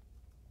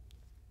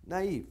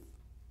 naive.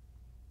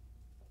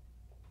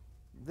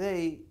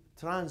 They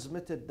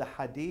transmitted the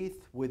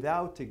hadith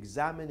without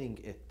examining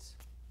it.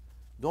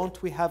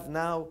 Don't we have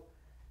now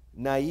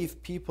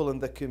naive people in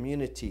the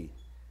community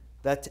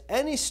that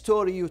any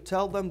story you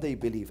tell them, they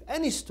believe?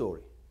 Any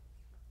story.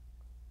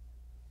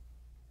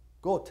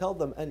 Go tell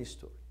them any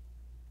story.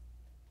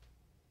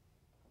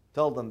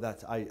 Tell them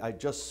that I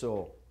just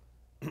saw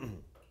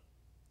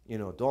you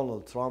know,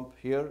 Donald Trump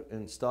here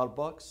in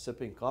Starbucks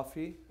sipping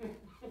coffee.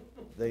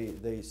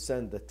 They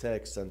send the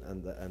text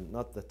and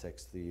not the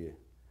text, the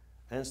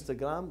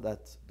Instagram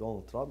that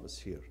Donald Trump is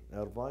here,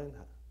 Irvine,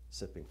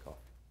 sipping coffee.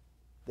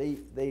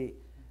 They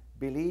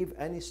believe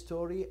any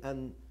story,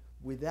 and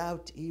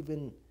without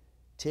even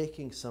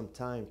taking some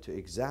time to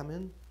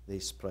examine, they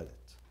spread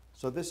it.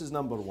 So this is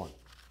number 1.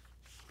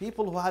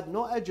 People who had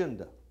no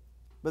agenda,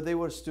 but they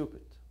were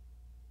stupid.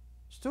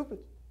 Stupid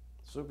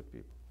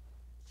people.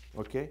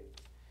 Okay?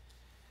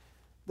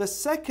 The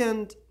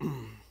second,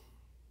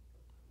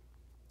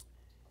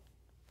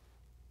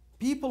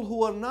 people who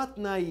were not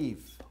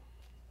naive.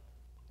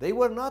 They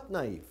were not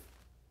naive.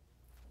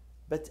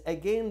 But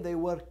again, they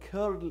were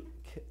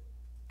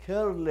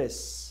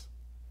careless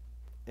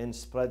in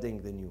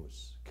spreading the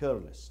news.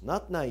 Careless.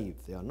 Not naive.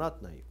 They are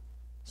not naive.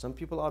 Some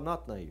people are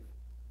not naive,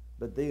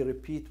 but they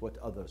repeat what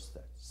others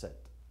said.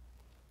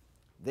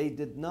 They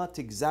did not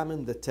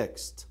examine the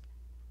text.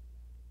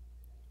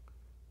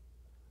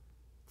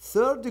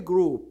 Third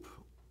group,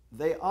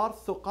 they are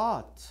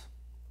thuqat.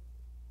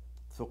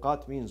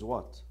 Thuqat means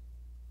what?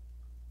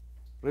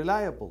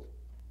 Reliable.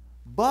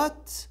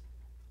 But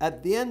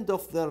at the end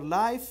of their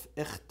life,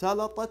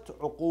 اختلطت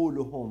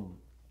عقولهم.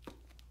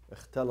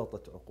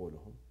 اختلطت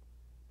عقولهم.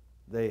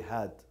 They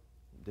had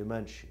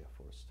dementia,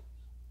 for instance,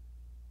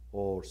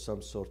 or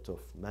some sort of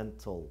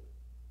mental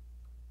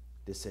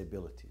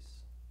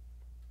disabilities,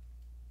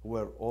 who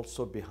were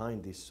also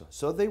behind this.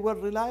 So they were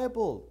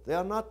reliable. They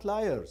are not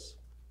liars.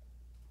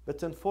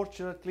 But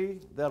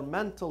unfortunately, their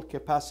mental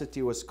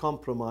capacity was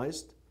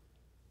compromised,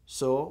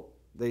 so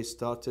they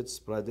started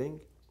spreading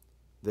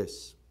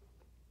this.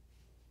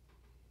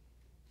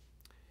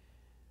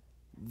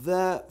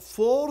 The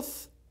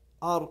fourth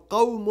are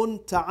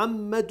قوم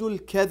تعمدوا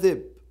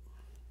الكذب.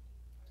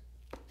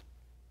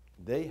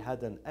 They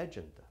had an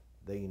agenda.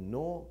 They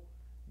know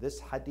this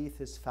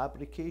hadith is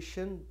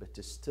fabrication, but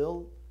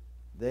still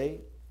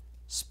they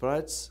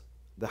spreads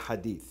the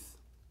hadith.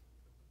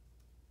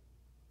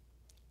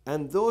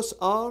 And those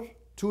are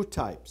two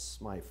types,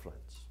 my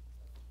friends.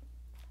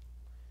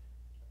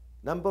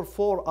 Number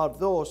 4 are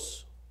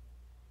those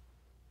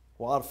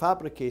who are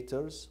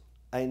fabricators.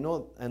 I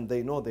know, and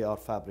they know they are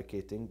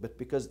fabricating, but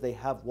because they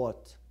have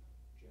what?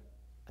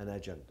 An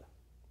agenda.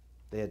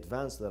 They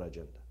advance their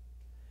agenda.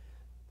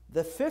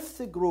 The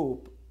 5th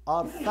group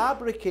are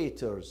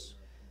fabricators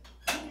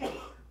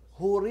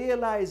who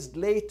realized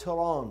later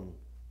on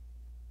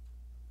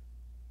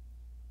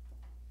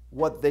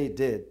what they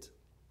did,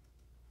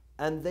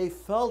 and they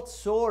felt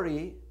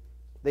sorry,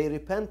 they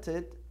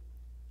repented,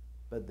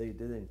 but they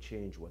didn't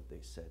change what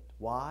they said.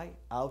 Why?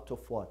 Out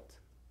of what?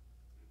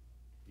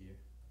 Fear.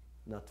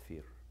 Not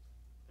fear.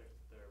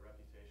 Their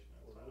reputation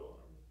outside of them.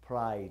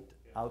 Pride.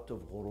 Yeah. Out of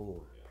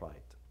ghurur,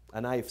 pride.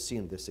 And I've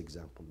seen this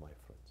example, my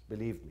friends.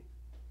 Believe me.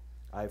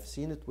 I've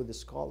seen it with the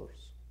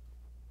scholars.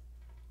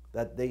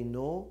 That they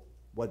know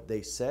what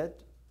they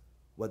said,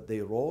 what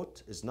they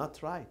wrote is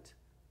not right.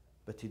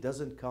 But he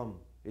doesn't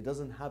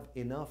have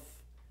enough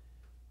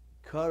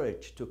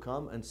courage to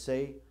come and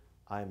say,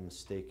 I'm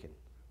mistaken.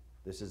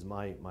 This is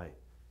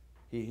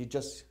he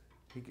just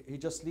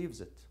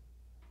leaves it.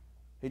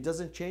 He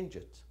doesn't change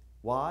it.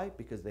 Why?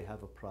 Because they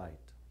have a pride.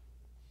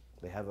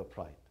 They have a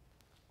pride.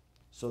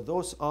 So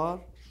those are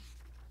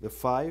the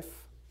 5.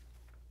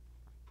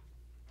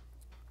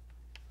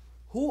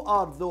 Who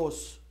are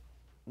those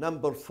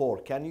number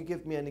 4? Can you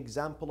give me an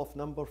example of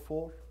number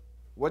 4?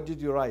 What did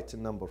you write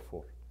in number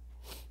 4?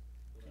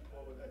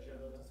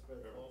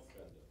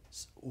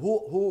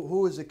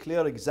 Who is a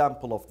clear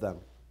example of them?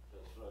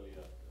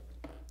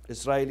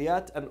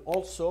 Israeliyat. And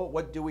also,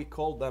 what do we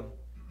call them?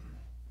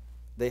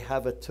 They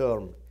have a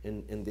term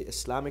in the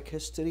Islamic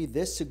history.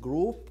 This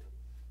group.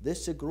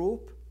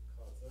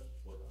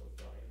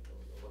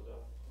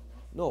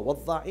 No,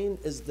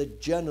 wadda'in is the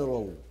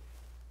general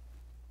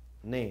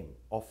name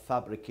of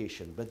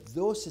fabrication, but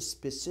those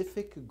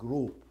specific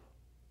group.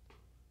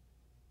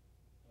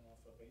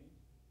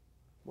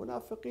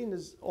 Munafiqeen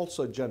is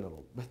also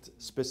general, but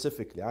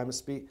specifically,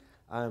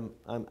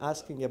 I'm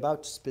asking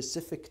about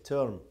specific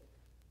term,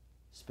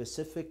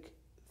 specific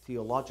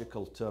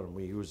theological term.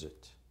 We use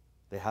it.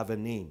 They have a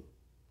name.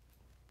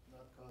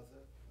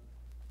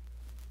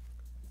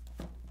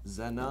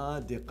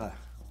 Zanadiqah.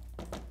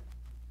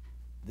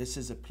 This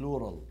is a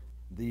plural.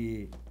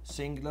 The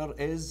singular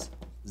is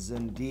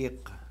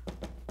zindiq.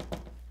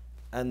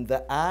 And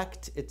the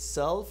act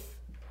itself,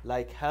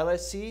 like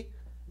heresy,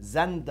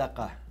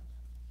 zandaqah.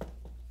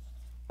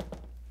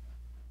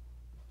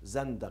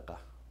 Zandaqah,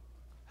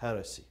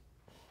 heresy.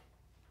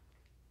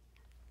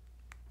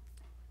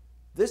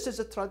 This is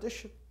a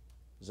tradition.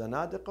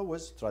 Zanadiqah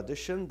was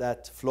tradition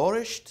that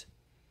flourished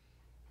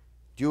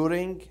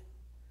during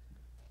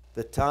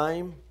the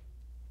time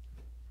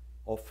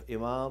of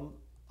Imam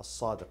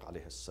as-Sadiq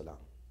alayhi salam.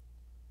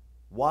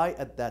 Why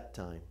at that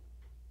time?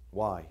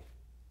 Why?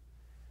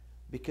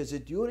 Because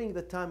during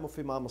the time of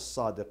Imam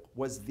as-Sadiq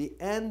was the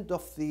end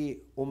of the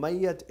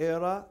Umayyad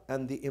era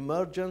and the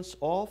emergence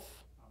of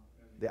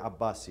the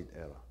Abbasid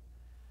era.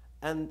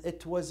 And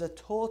it was a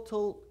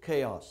total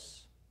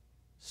chaos,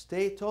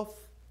 state of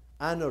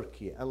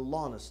anarchy and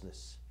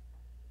lawlessness,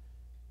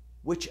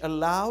 which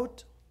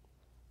allowed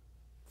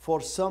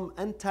for some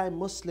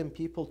anti-Muslim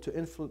people to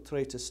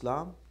infiltrate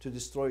Islam, to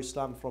destroy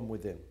Islam from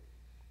within.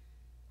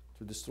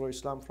 To destroy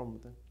Islam from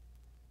within.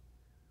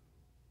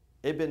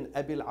 Ibn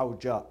Abil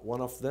Awja,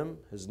 one of them,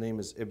 his name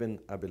is Ibn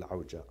Abil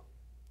Awja.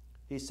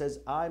 He says,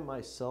 I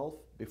myself,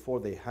 before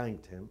they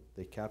hanged him,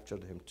 they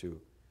captured him to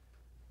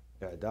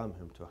i'dam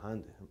him, to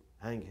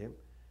hang him.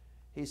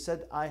 He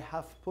said, I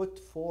have put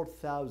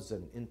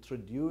 4,000,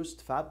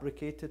 introduced,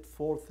 fabricated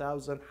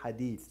 4,000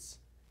 hadiths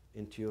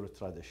into your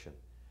tradition.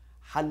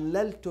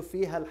 حللت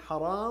فيها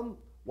الحرام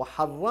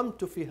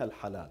وحرمت فيها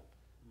الحلال.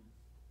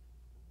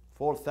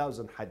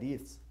 4,000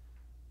 hadiths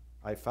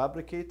I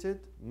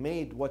fabricated,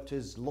 made what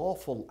is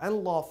lawful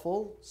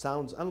unlawful,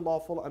 sounds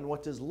unlawful, and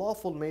what is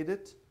lawful made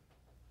it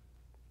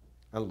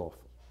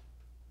unlawful.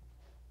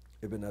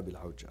 Ibn Abil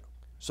Awja.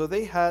 So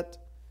they had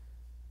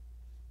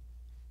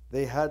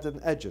an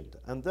agenda,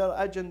 and their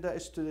agenda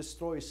is to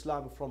destroy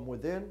Islam from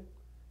within.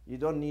 You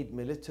don't need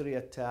military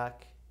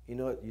attack.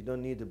 You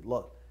don't need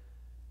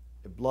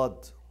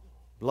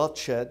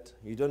bloodshed.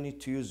 You don't need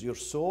to use your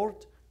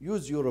sword.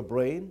 Use your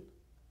brain.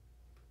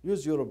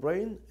 Use your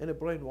brain in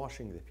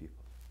brainwashing the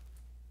people.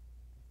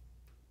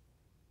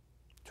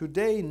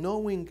 Today,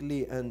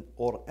 knowingly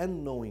or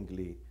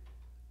unknowingly,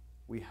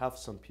 we have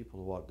some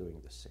people who are doing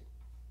the same.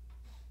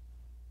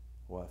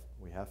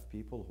 We have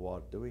people who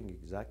are doing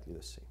exactly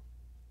the same.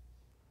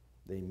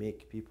 They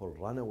make people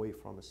run away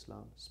from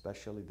Islam,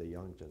 especially the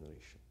young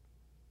generation.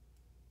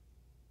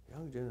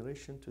 Young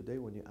generation today,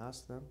 when you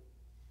ask them,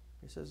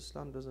 he says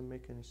Islam doesn't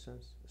make any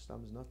sense.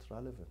 Islam is not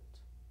relevant.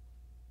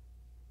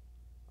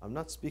 I'm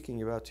not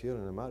speaking about here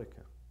in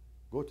America.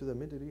 Go to the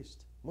Middle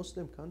East,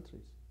 Muslim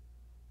countries.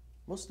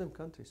 Muslim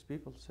countries,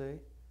 people say,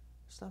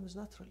 Islam is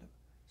not relevant.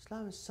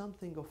 Islam is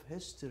something of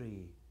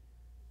history.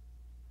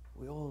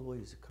 We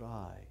always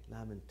cry,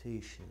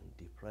 lamentation,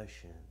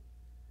 depression,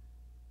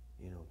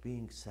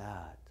 being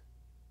sad,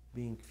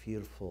 being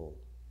fearful.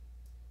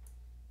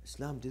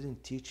 Islam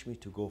didn't teach me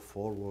to go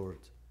forward,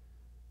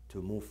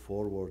 to move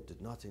forward,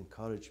 did not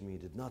encourage me,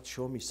 did not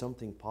show me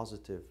something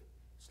positive.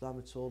 Islam,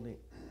 it's only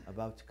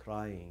about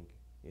crying,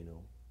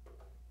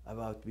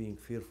 about being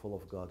fearful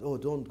of God. Oh,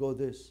 don't go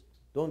this,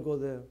 don't go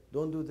there,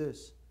 don't do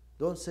this,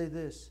 don't say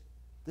this.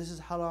 This is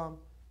haram,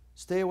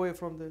 stay away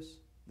from this.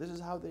 This is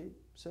how they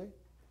say.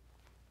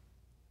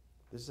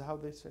 This is how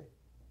they say.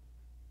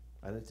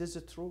 And it is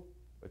true.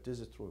 It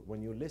is true.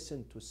 When you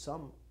listen to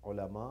some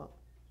ulama,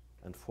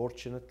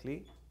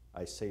 unfortunately,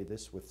 I say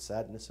this with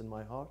sadness in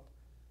my heart,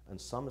 and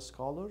some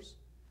scholars,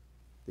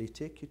 they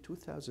take you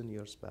 2,000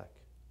 years back,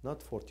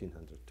 not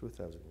 1,400,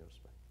 2,000 years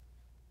back.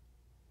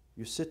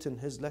 You sit in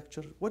his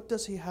lecture, what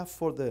does he have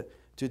for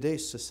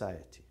today's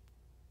society?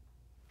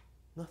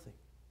 Nothing.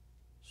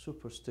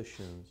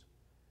 Superstitions,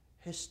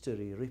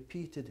 history,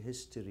 repeated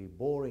history,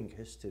 boring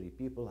history.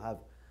 People have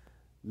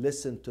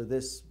listened to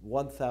this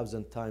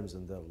 1,000 times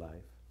in their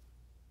life.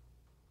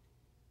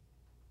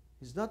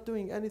 He's not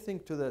doing anything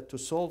to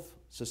solve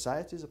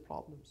society's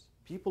problems.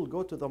 People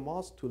go to the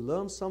mosque to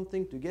learn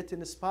something, to get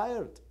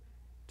inspired,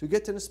 to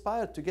get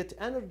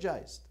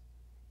energized.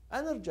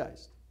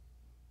 Energized.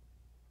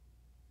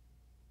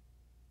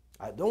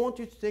 I don't want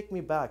you to take me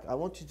back. I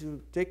want you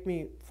to take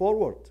me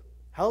forward.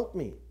 Help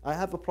me. I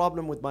have a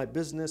problem with my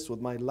business,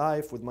 with my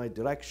life, with my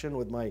direction,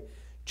 with my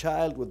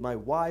child, with my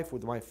wife,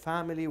 with my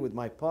family, with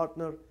my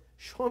partner.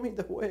 Show me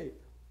the way.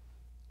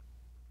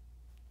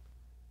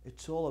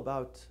 It's all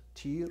about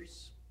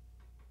tears.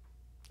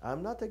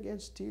 I'm not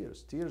against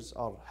tears. Tears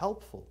are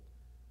helpful.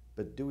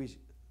 But do we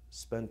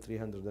spend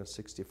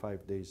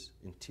 365 days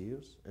in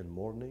tears, in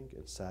mourning,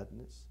 in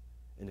sadness,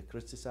 in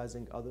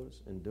criticizing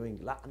others, in doing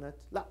la'nat,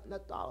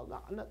 la'nat,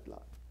 la'nat,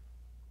 la'nat?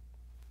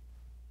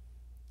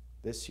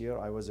 This year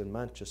I was in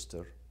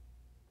Manchester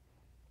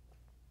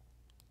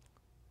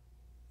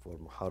for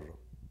Muharram.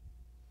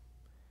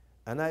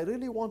 And I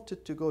really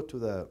wanted to go to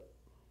the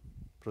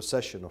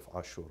procession of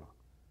Ashura.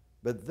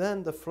 But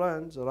then the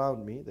friends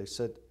around me, they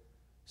said,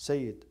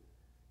 Sayyid,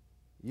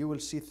 you will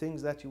see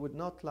things that you would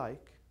not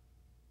like,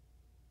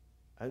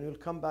 and you'll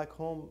come back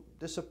home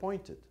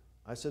disappointed.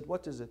 I said,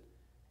 what is it?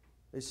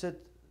 They said,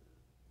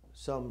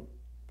 some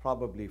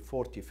probably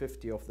 40,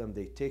 50 of them,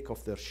 they take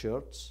off their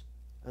shirts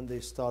and they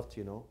start,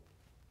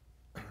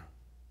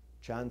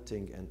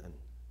 chanting and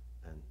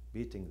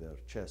beating their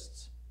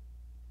chests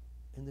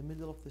in the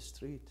middle of the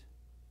street.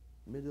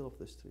 Middle of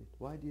the street.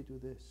 Why do you do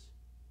this?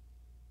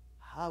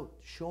 How?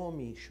 Show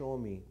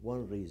me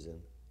one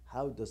reason.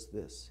 How does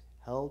this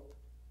help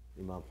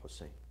Imam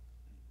Hussein?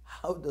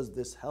 How does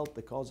this help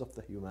the cause of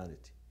the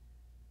humanity?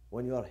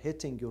 When you are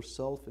hitting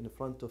yourself in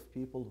front of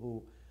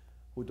people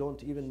who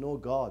don't even know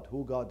God,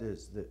 who God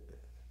is.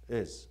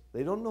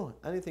 They don't know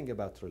anything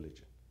about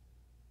religion.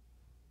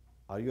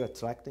 Are you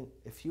attracting?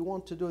 If you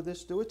want to do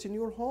this, do it in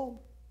your home.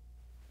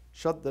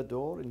 Shut the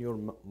door in your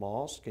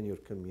mosque, in your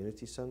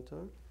community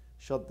center.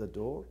 Shut the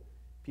door.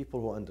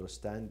 People who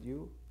understand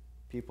you,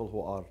 people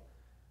who are,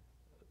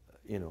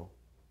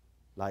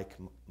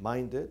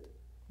 like-minded,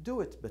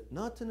 do it, but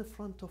not in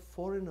front of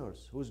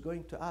foreigners who's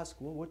going to ask,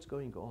 well, what's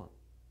going on?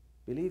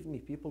 Believe me,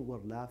 people were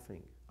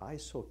laughing. I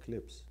saw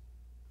clips.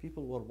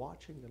 People were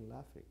watching and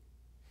laughing.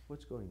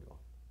 What's going on?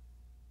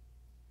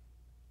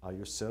 Are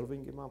you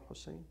serving Imam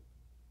Hussein?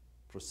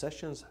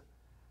 Processions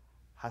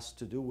has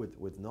to do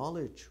with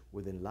knowledge,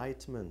 with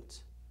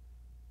enlightenment,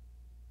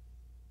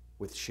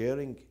 with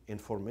sharing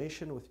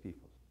information with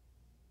people.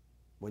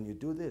 When you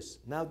do this,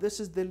 now this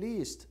is the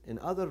least. In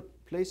other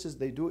places,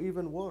 they do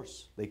even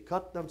worse. They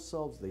cut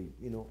themselves,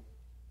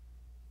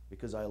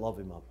 because I love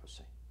Imam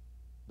Hussein.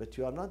 But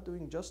you are not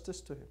doing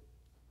justice to him.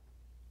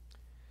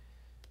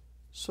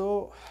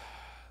 So,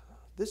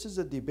 this is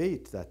a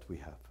debate that we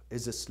have.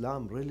 Is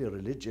Islam really a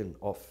religion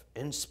of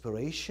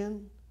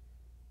inspiration,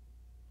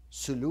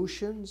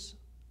 solutions?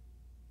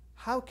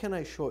 How can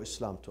I show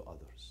Islam to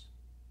others?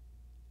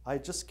 I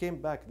just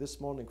came back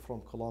this morning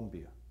from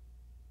Colombia,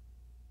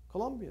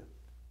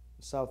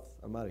 South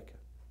America.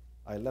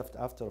 I left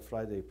after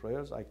Friday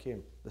prayers. I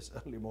came this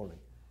early morning.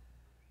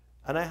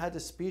 And I had a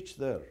speech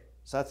there.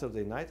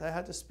 Saturday night, I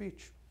had a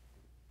speech.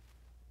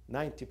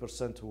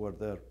 90% who were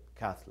there,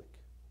 Catholic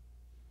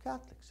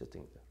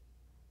sitting there.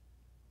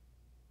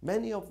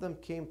 Many of them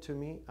came to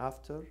me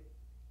after,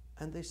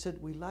 and they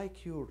said, we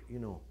like your,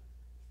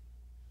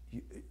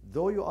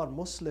 though you are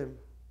Muslim,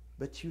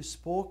 but you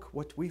spoke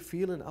what we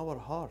feel in our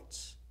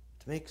hearts.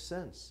 It makes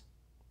sense.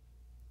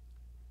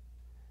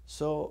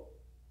 So,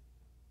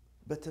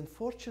 but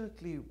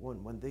unfortunately,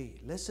 when they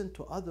listen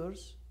to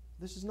others,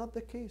 this is not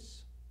the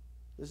case.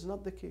 This is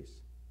not the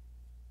case.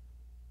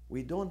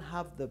 We don't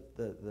have the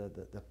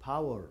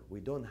power. We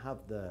don't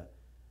have the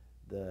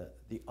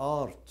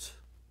art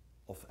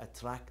of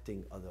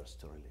attracting others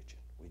to religion.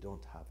 We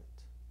don't have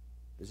it.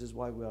 This is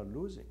why we are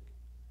losing.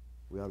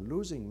 We are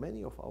losing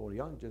many of our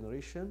young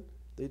generation.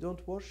 They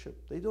don't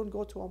worship. They don't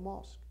go to a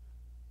mosque.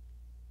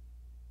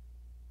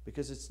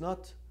 Because it's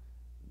not,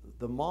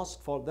 the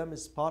mosque for them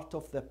is part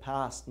of the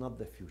past, not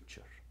the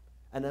future.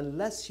 And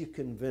unless you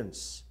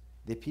convince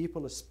the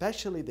people,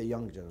 especially the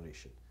young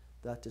generation,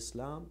 that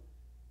Islam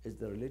is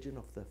the religion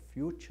of the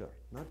future,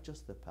 not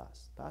just the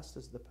past. Past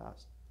is the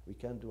past. We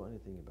can't do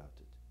anything about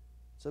it.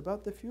 It's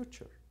about the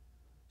future.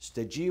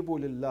 استجيبوا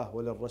لله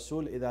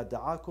وللرسول إذا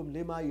دعاكم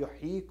لما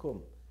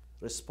يحييكم.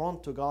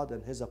 Respond to God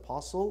and His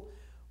apostle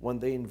when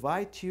they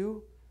invite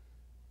you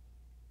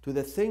to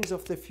the things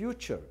of the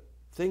future,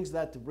 things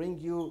that bring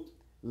you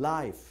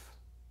life.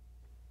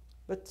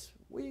 But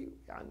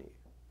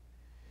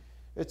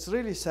it's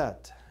really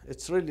sad.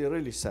 It's really,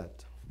 really sad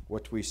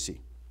what we see.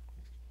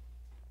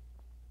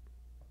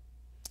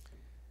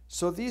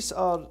 So these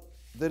are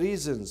the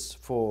reasons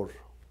for,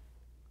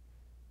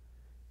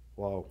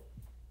 wow.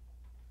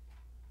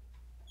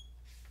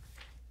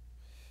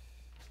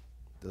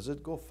 Does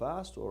it go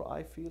fast, or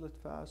I feel it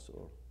fast,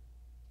 or?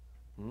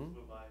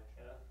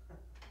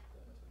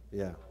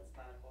 Yeah.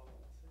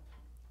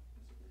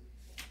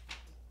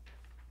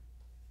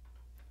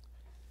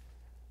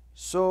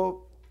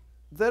 So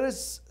there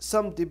is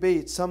some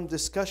debate, some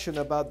discussion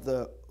about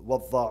the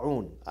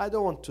wadda'un. I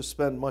don't want to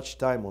spend much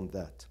time on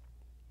that.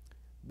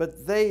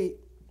 But they,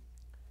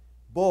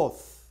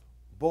 both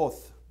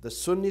the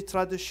Sunni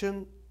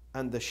tradition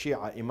and the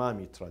Shia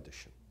Imami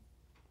tradition,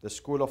 the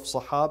school of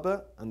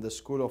Sahaba and the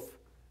school of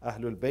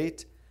Ahlul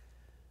Bayt,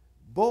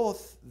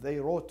 both they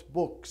wrote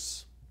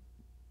books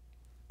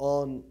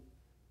on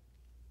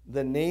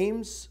the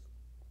names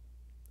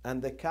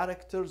and the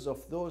characters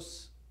of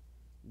those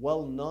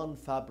well-known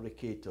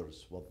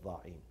fabricators,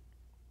 wadda'in.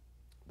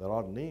 There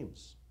are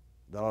names,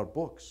 there are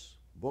books,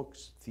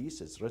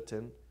 theses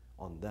written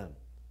on them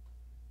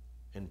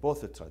in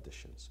both the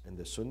traditions, in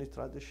the Sunni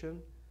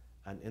tradition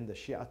and in the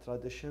Shia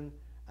tradition,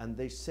 and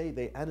they say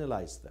they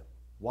analyze them.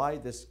 Why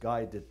this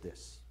guy did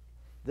this?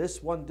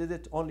 This one did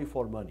it only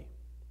for money.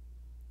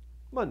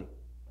 Money.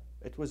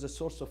 It was a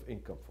source of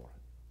income for him.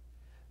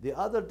 The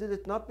other did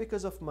it not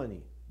because of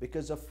money,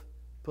 because of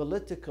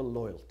political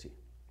loyalty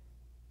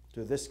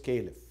to this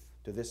caliph,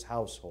 to this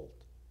household,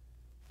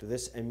 to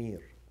this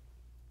emir.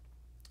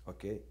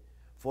 Okay?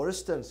 For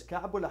instance,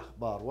 Ka'b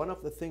al-Ahbar, one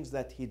of the things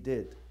that he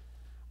did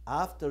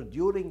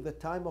during the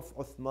time of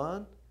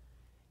Uthman,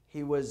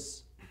 he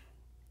was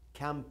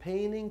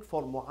campaigning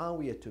for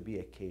Muawiyah to be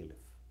a caliph.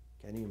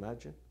 Can you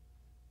imagine?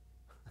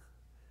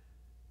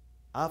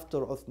 After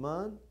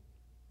Uthman,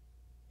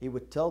 he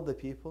would tell the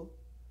people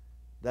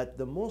that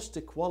the most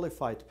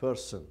qualified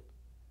person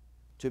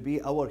to be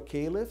our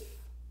caliph,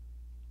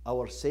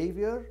 our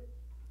savior,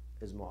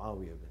 is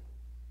Muawiyah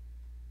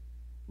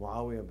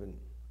bin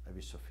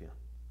Abi Sufyan.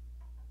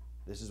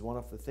 This is one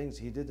of the things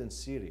he did in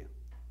Syria.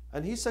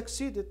 And he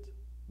succeeded.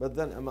 But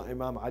then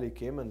Imam Ali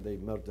came and they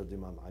murdered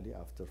Imam Ali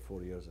after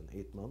 4 years and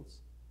 8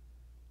 months.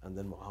 And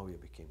then Muawiyah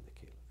became the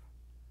caliph.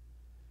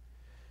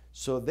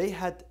 So they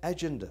had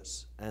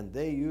agendas and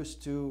they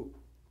used to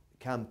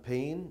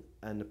campaign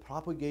and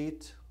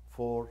propagate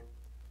for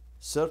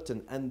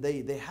certain, and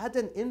they had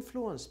an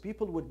influence.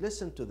 People would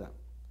listen to them.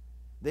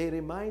 They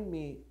remind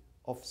me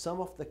of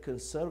some of the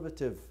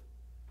conservative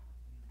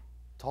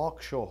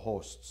talk show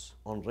hosts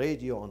on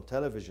radio, on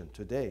television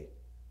today.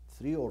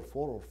 3 or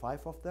 4 or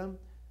 5 of them,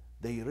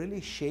 they really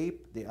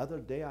shape. The other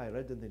day I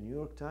read in the New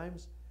York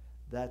Times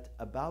that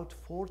about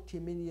 40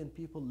 million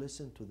people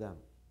listen to them,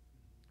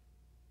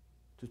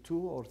 to 2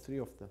 or 3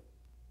 of them.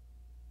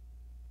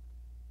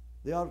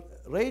 They are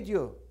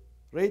radio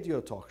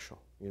talk show,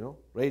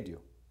 radio.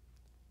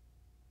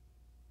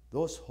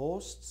 Those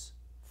hosts,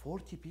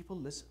 40 people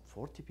listen.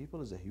 40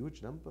 people is a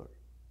huge number.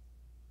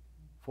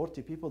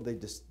 40 people, they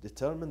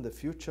determine the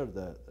future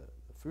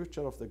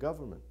of the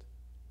government.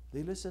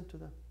 They listen to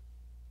them.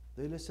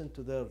 They listen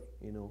to their,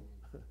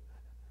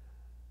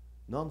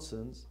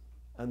 nonsense,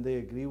 and they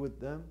agree with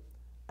them,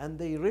 and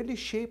they really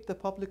shape the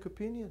public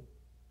opinion.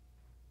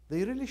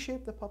 They really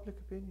shape the public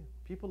opinion.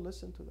 People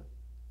listen to them.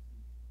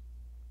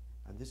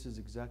 And this is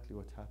exactly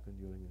what happened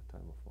during the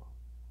time of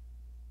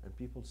Muawiyah. And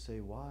people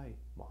say, why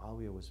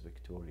Muawiyah was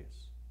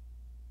victorious?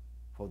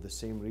 For the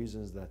same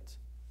reasons that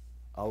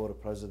our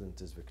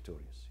president is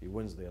victorious. He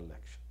wins the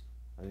election,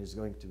 and he's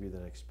going to be the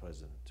next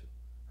president too.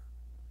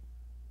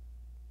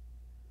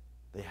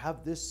 They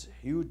have this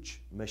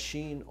huge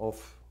machine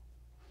of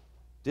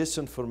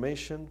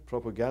disinformation,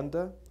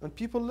 propaganda, and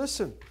people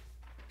listen.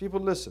 People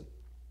listen.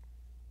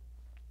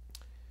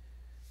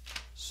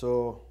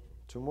 So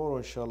tomorrow,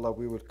 inshallah,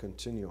 we will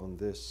continue on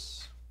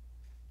this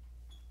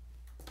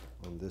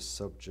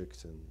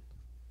subject, and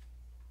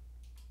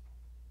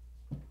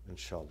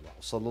inshallah.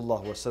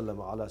 Sallallahu wa sallam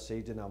ala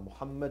Sayyidina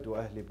Muhammad wa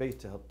ahli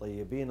baytihi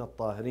at-tayyibin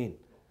at-tahirin.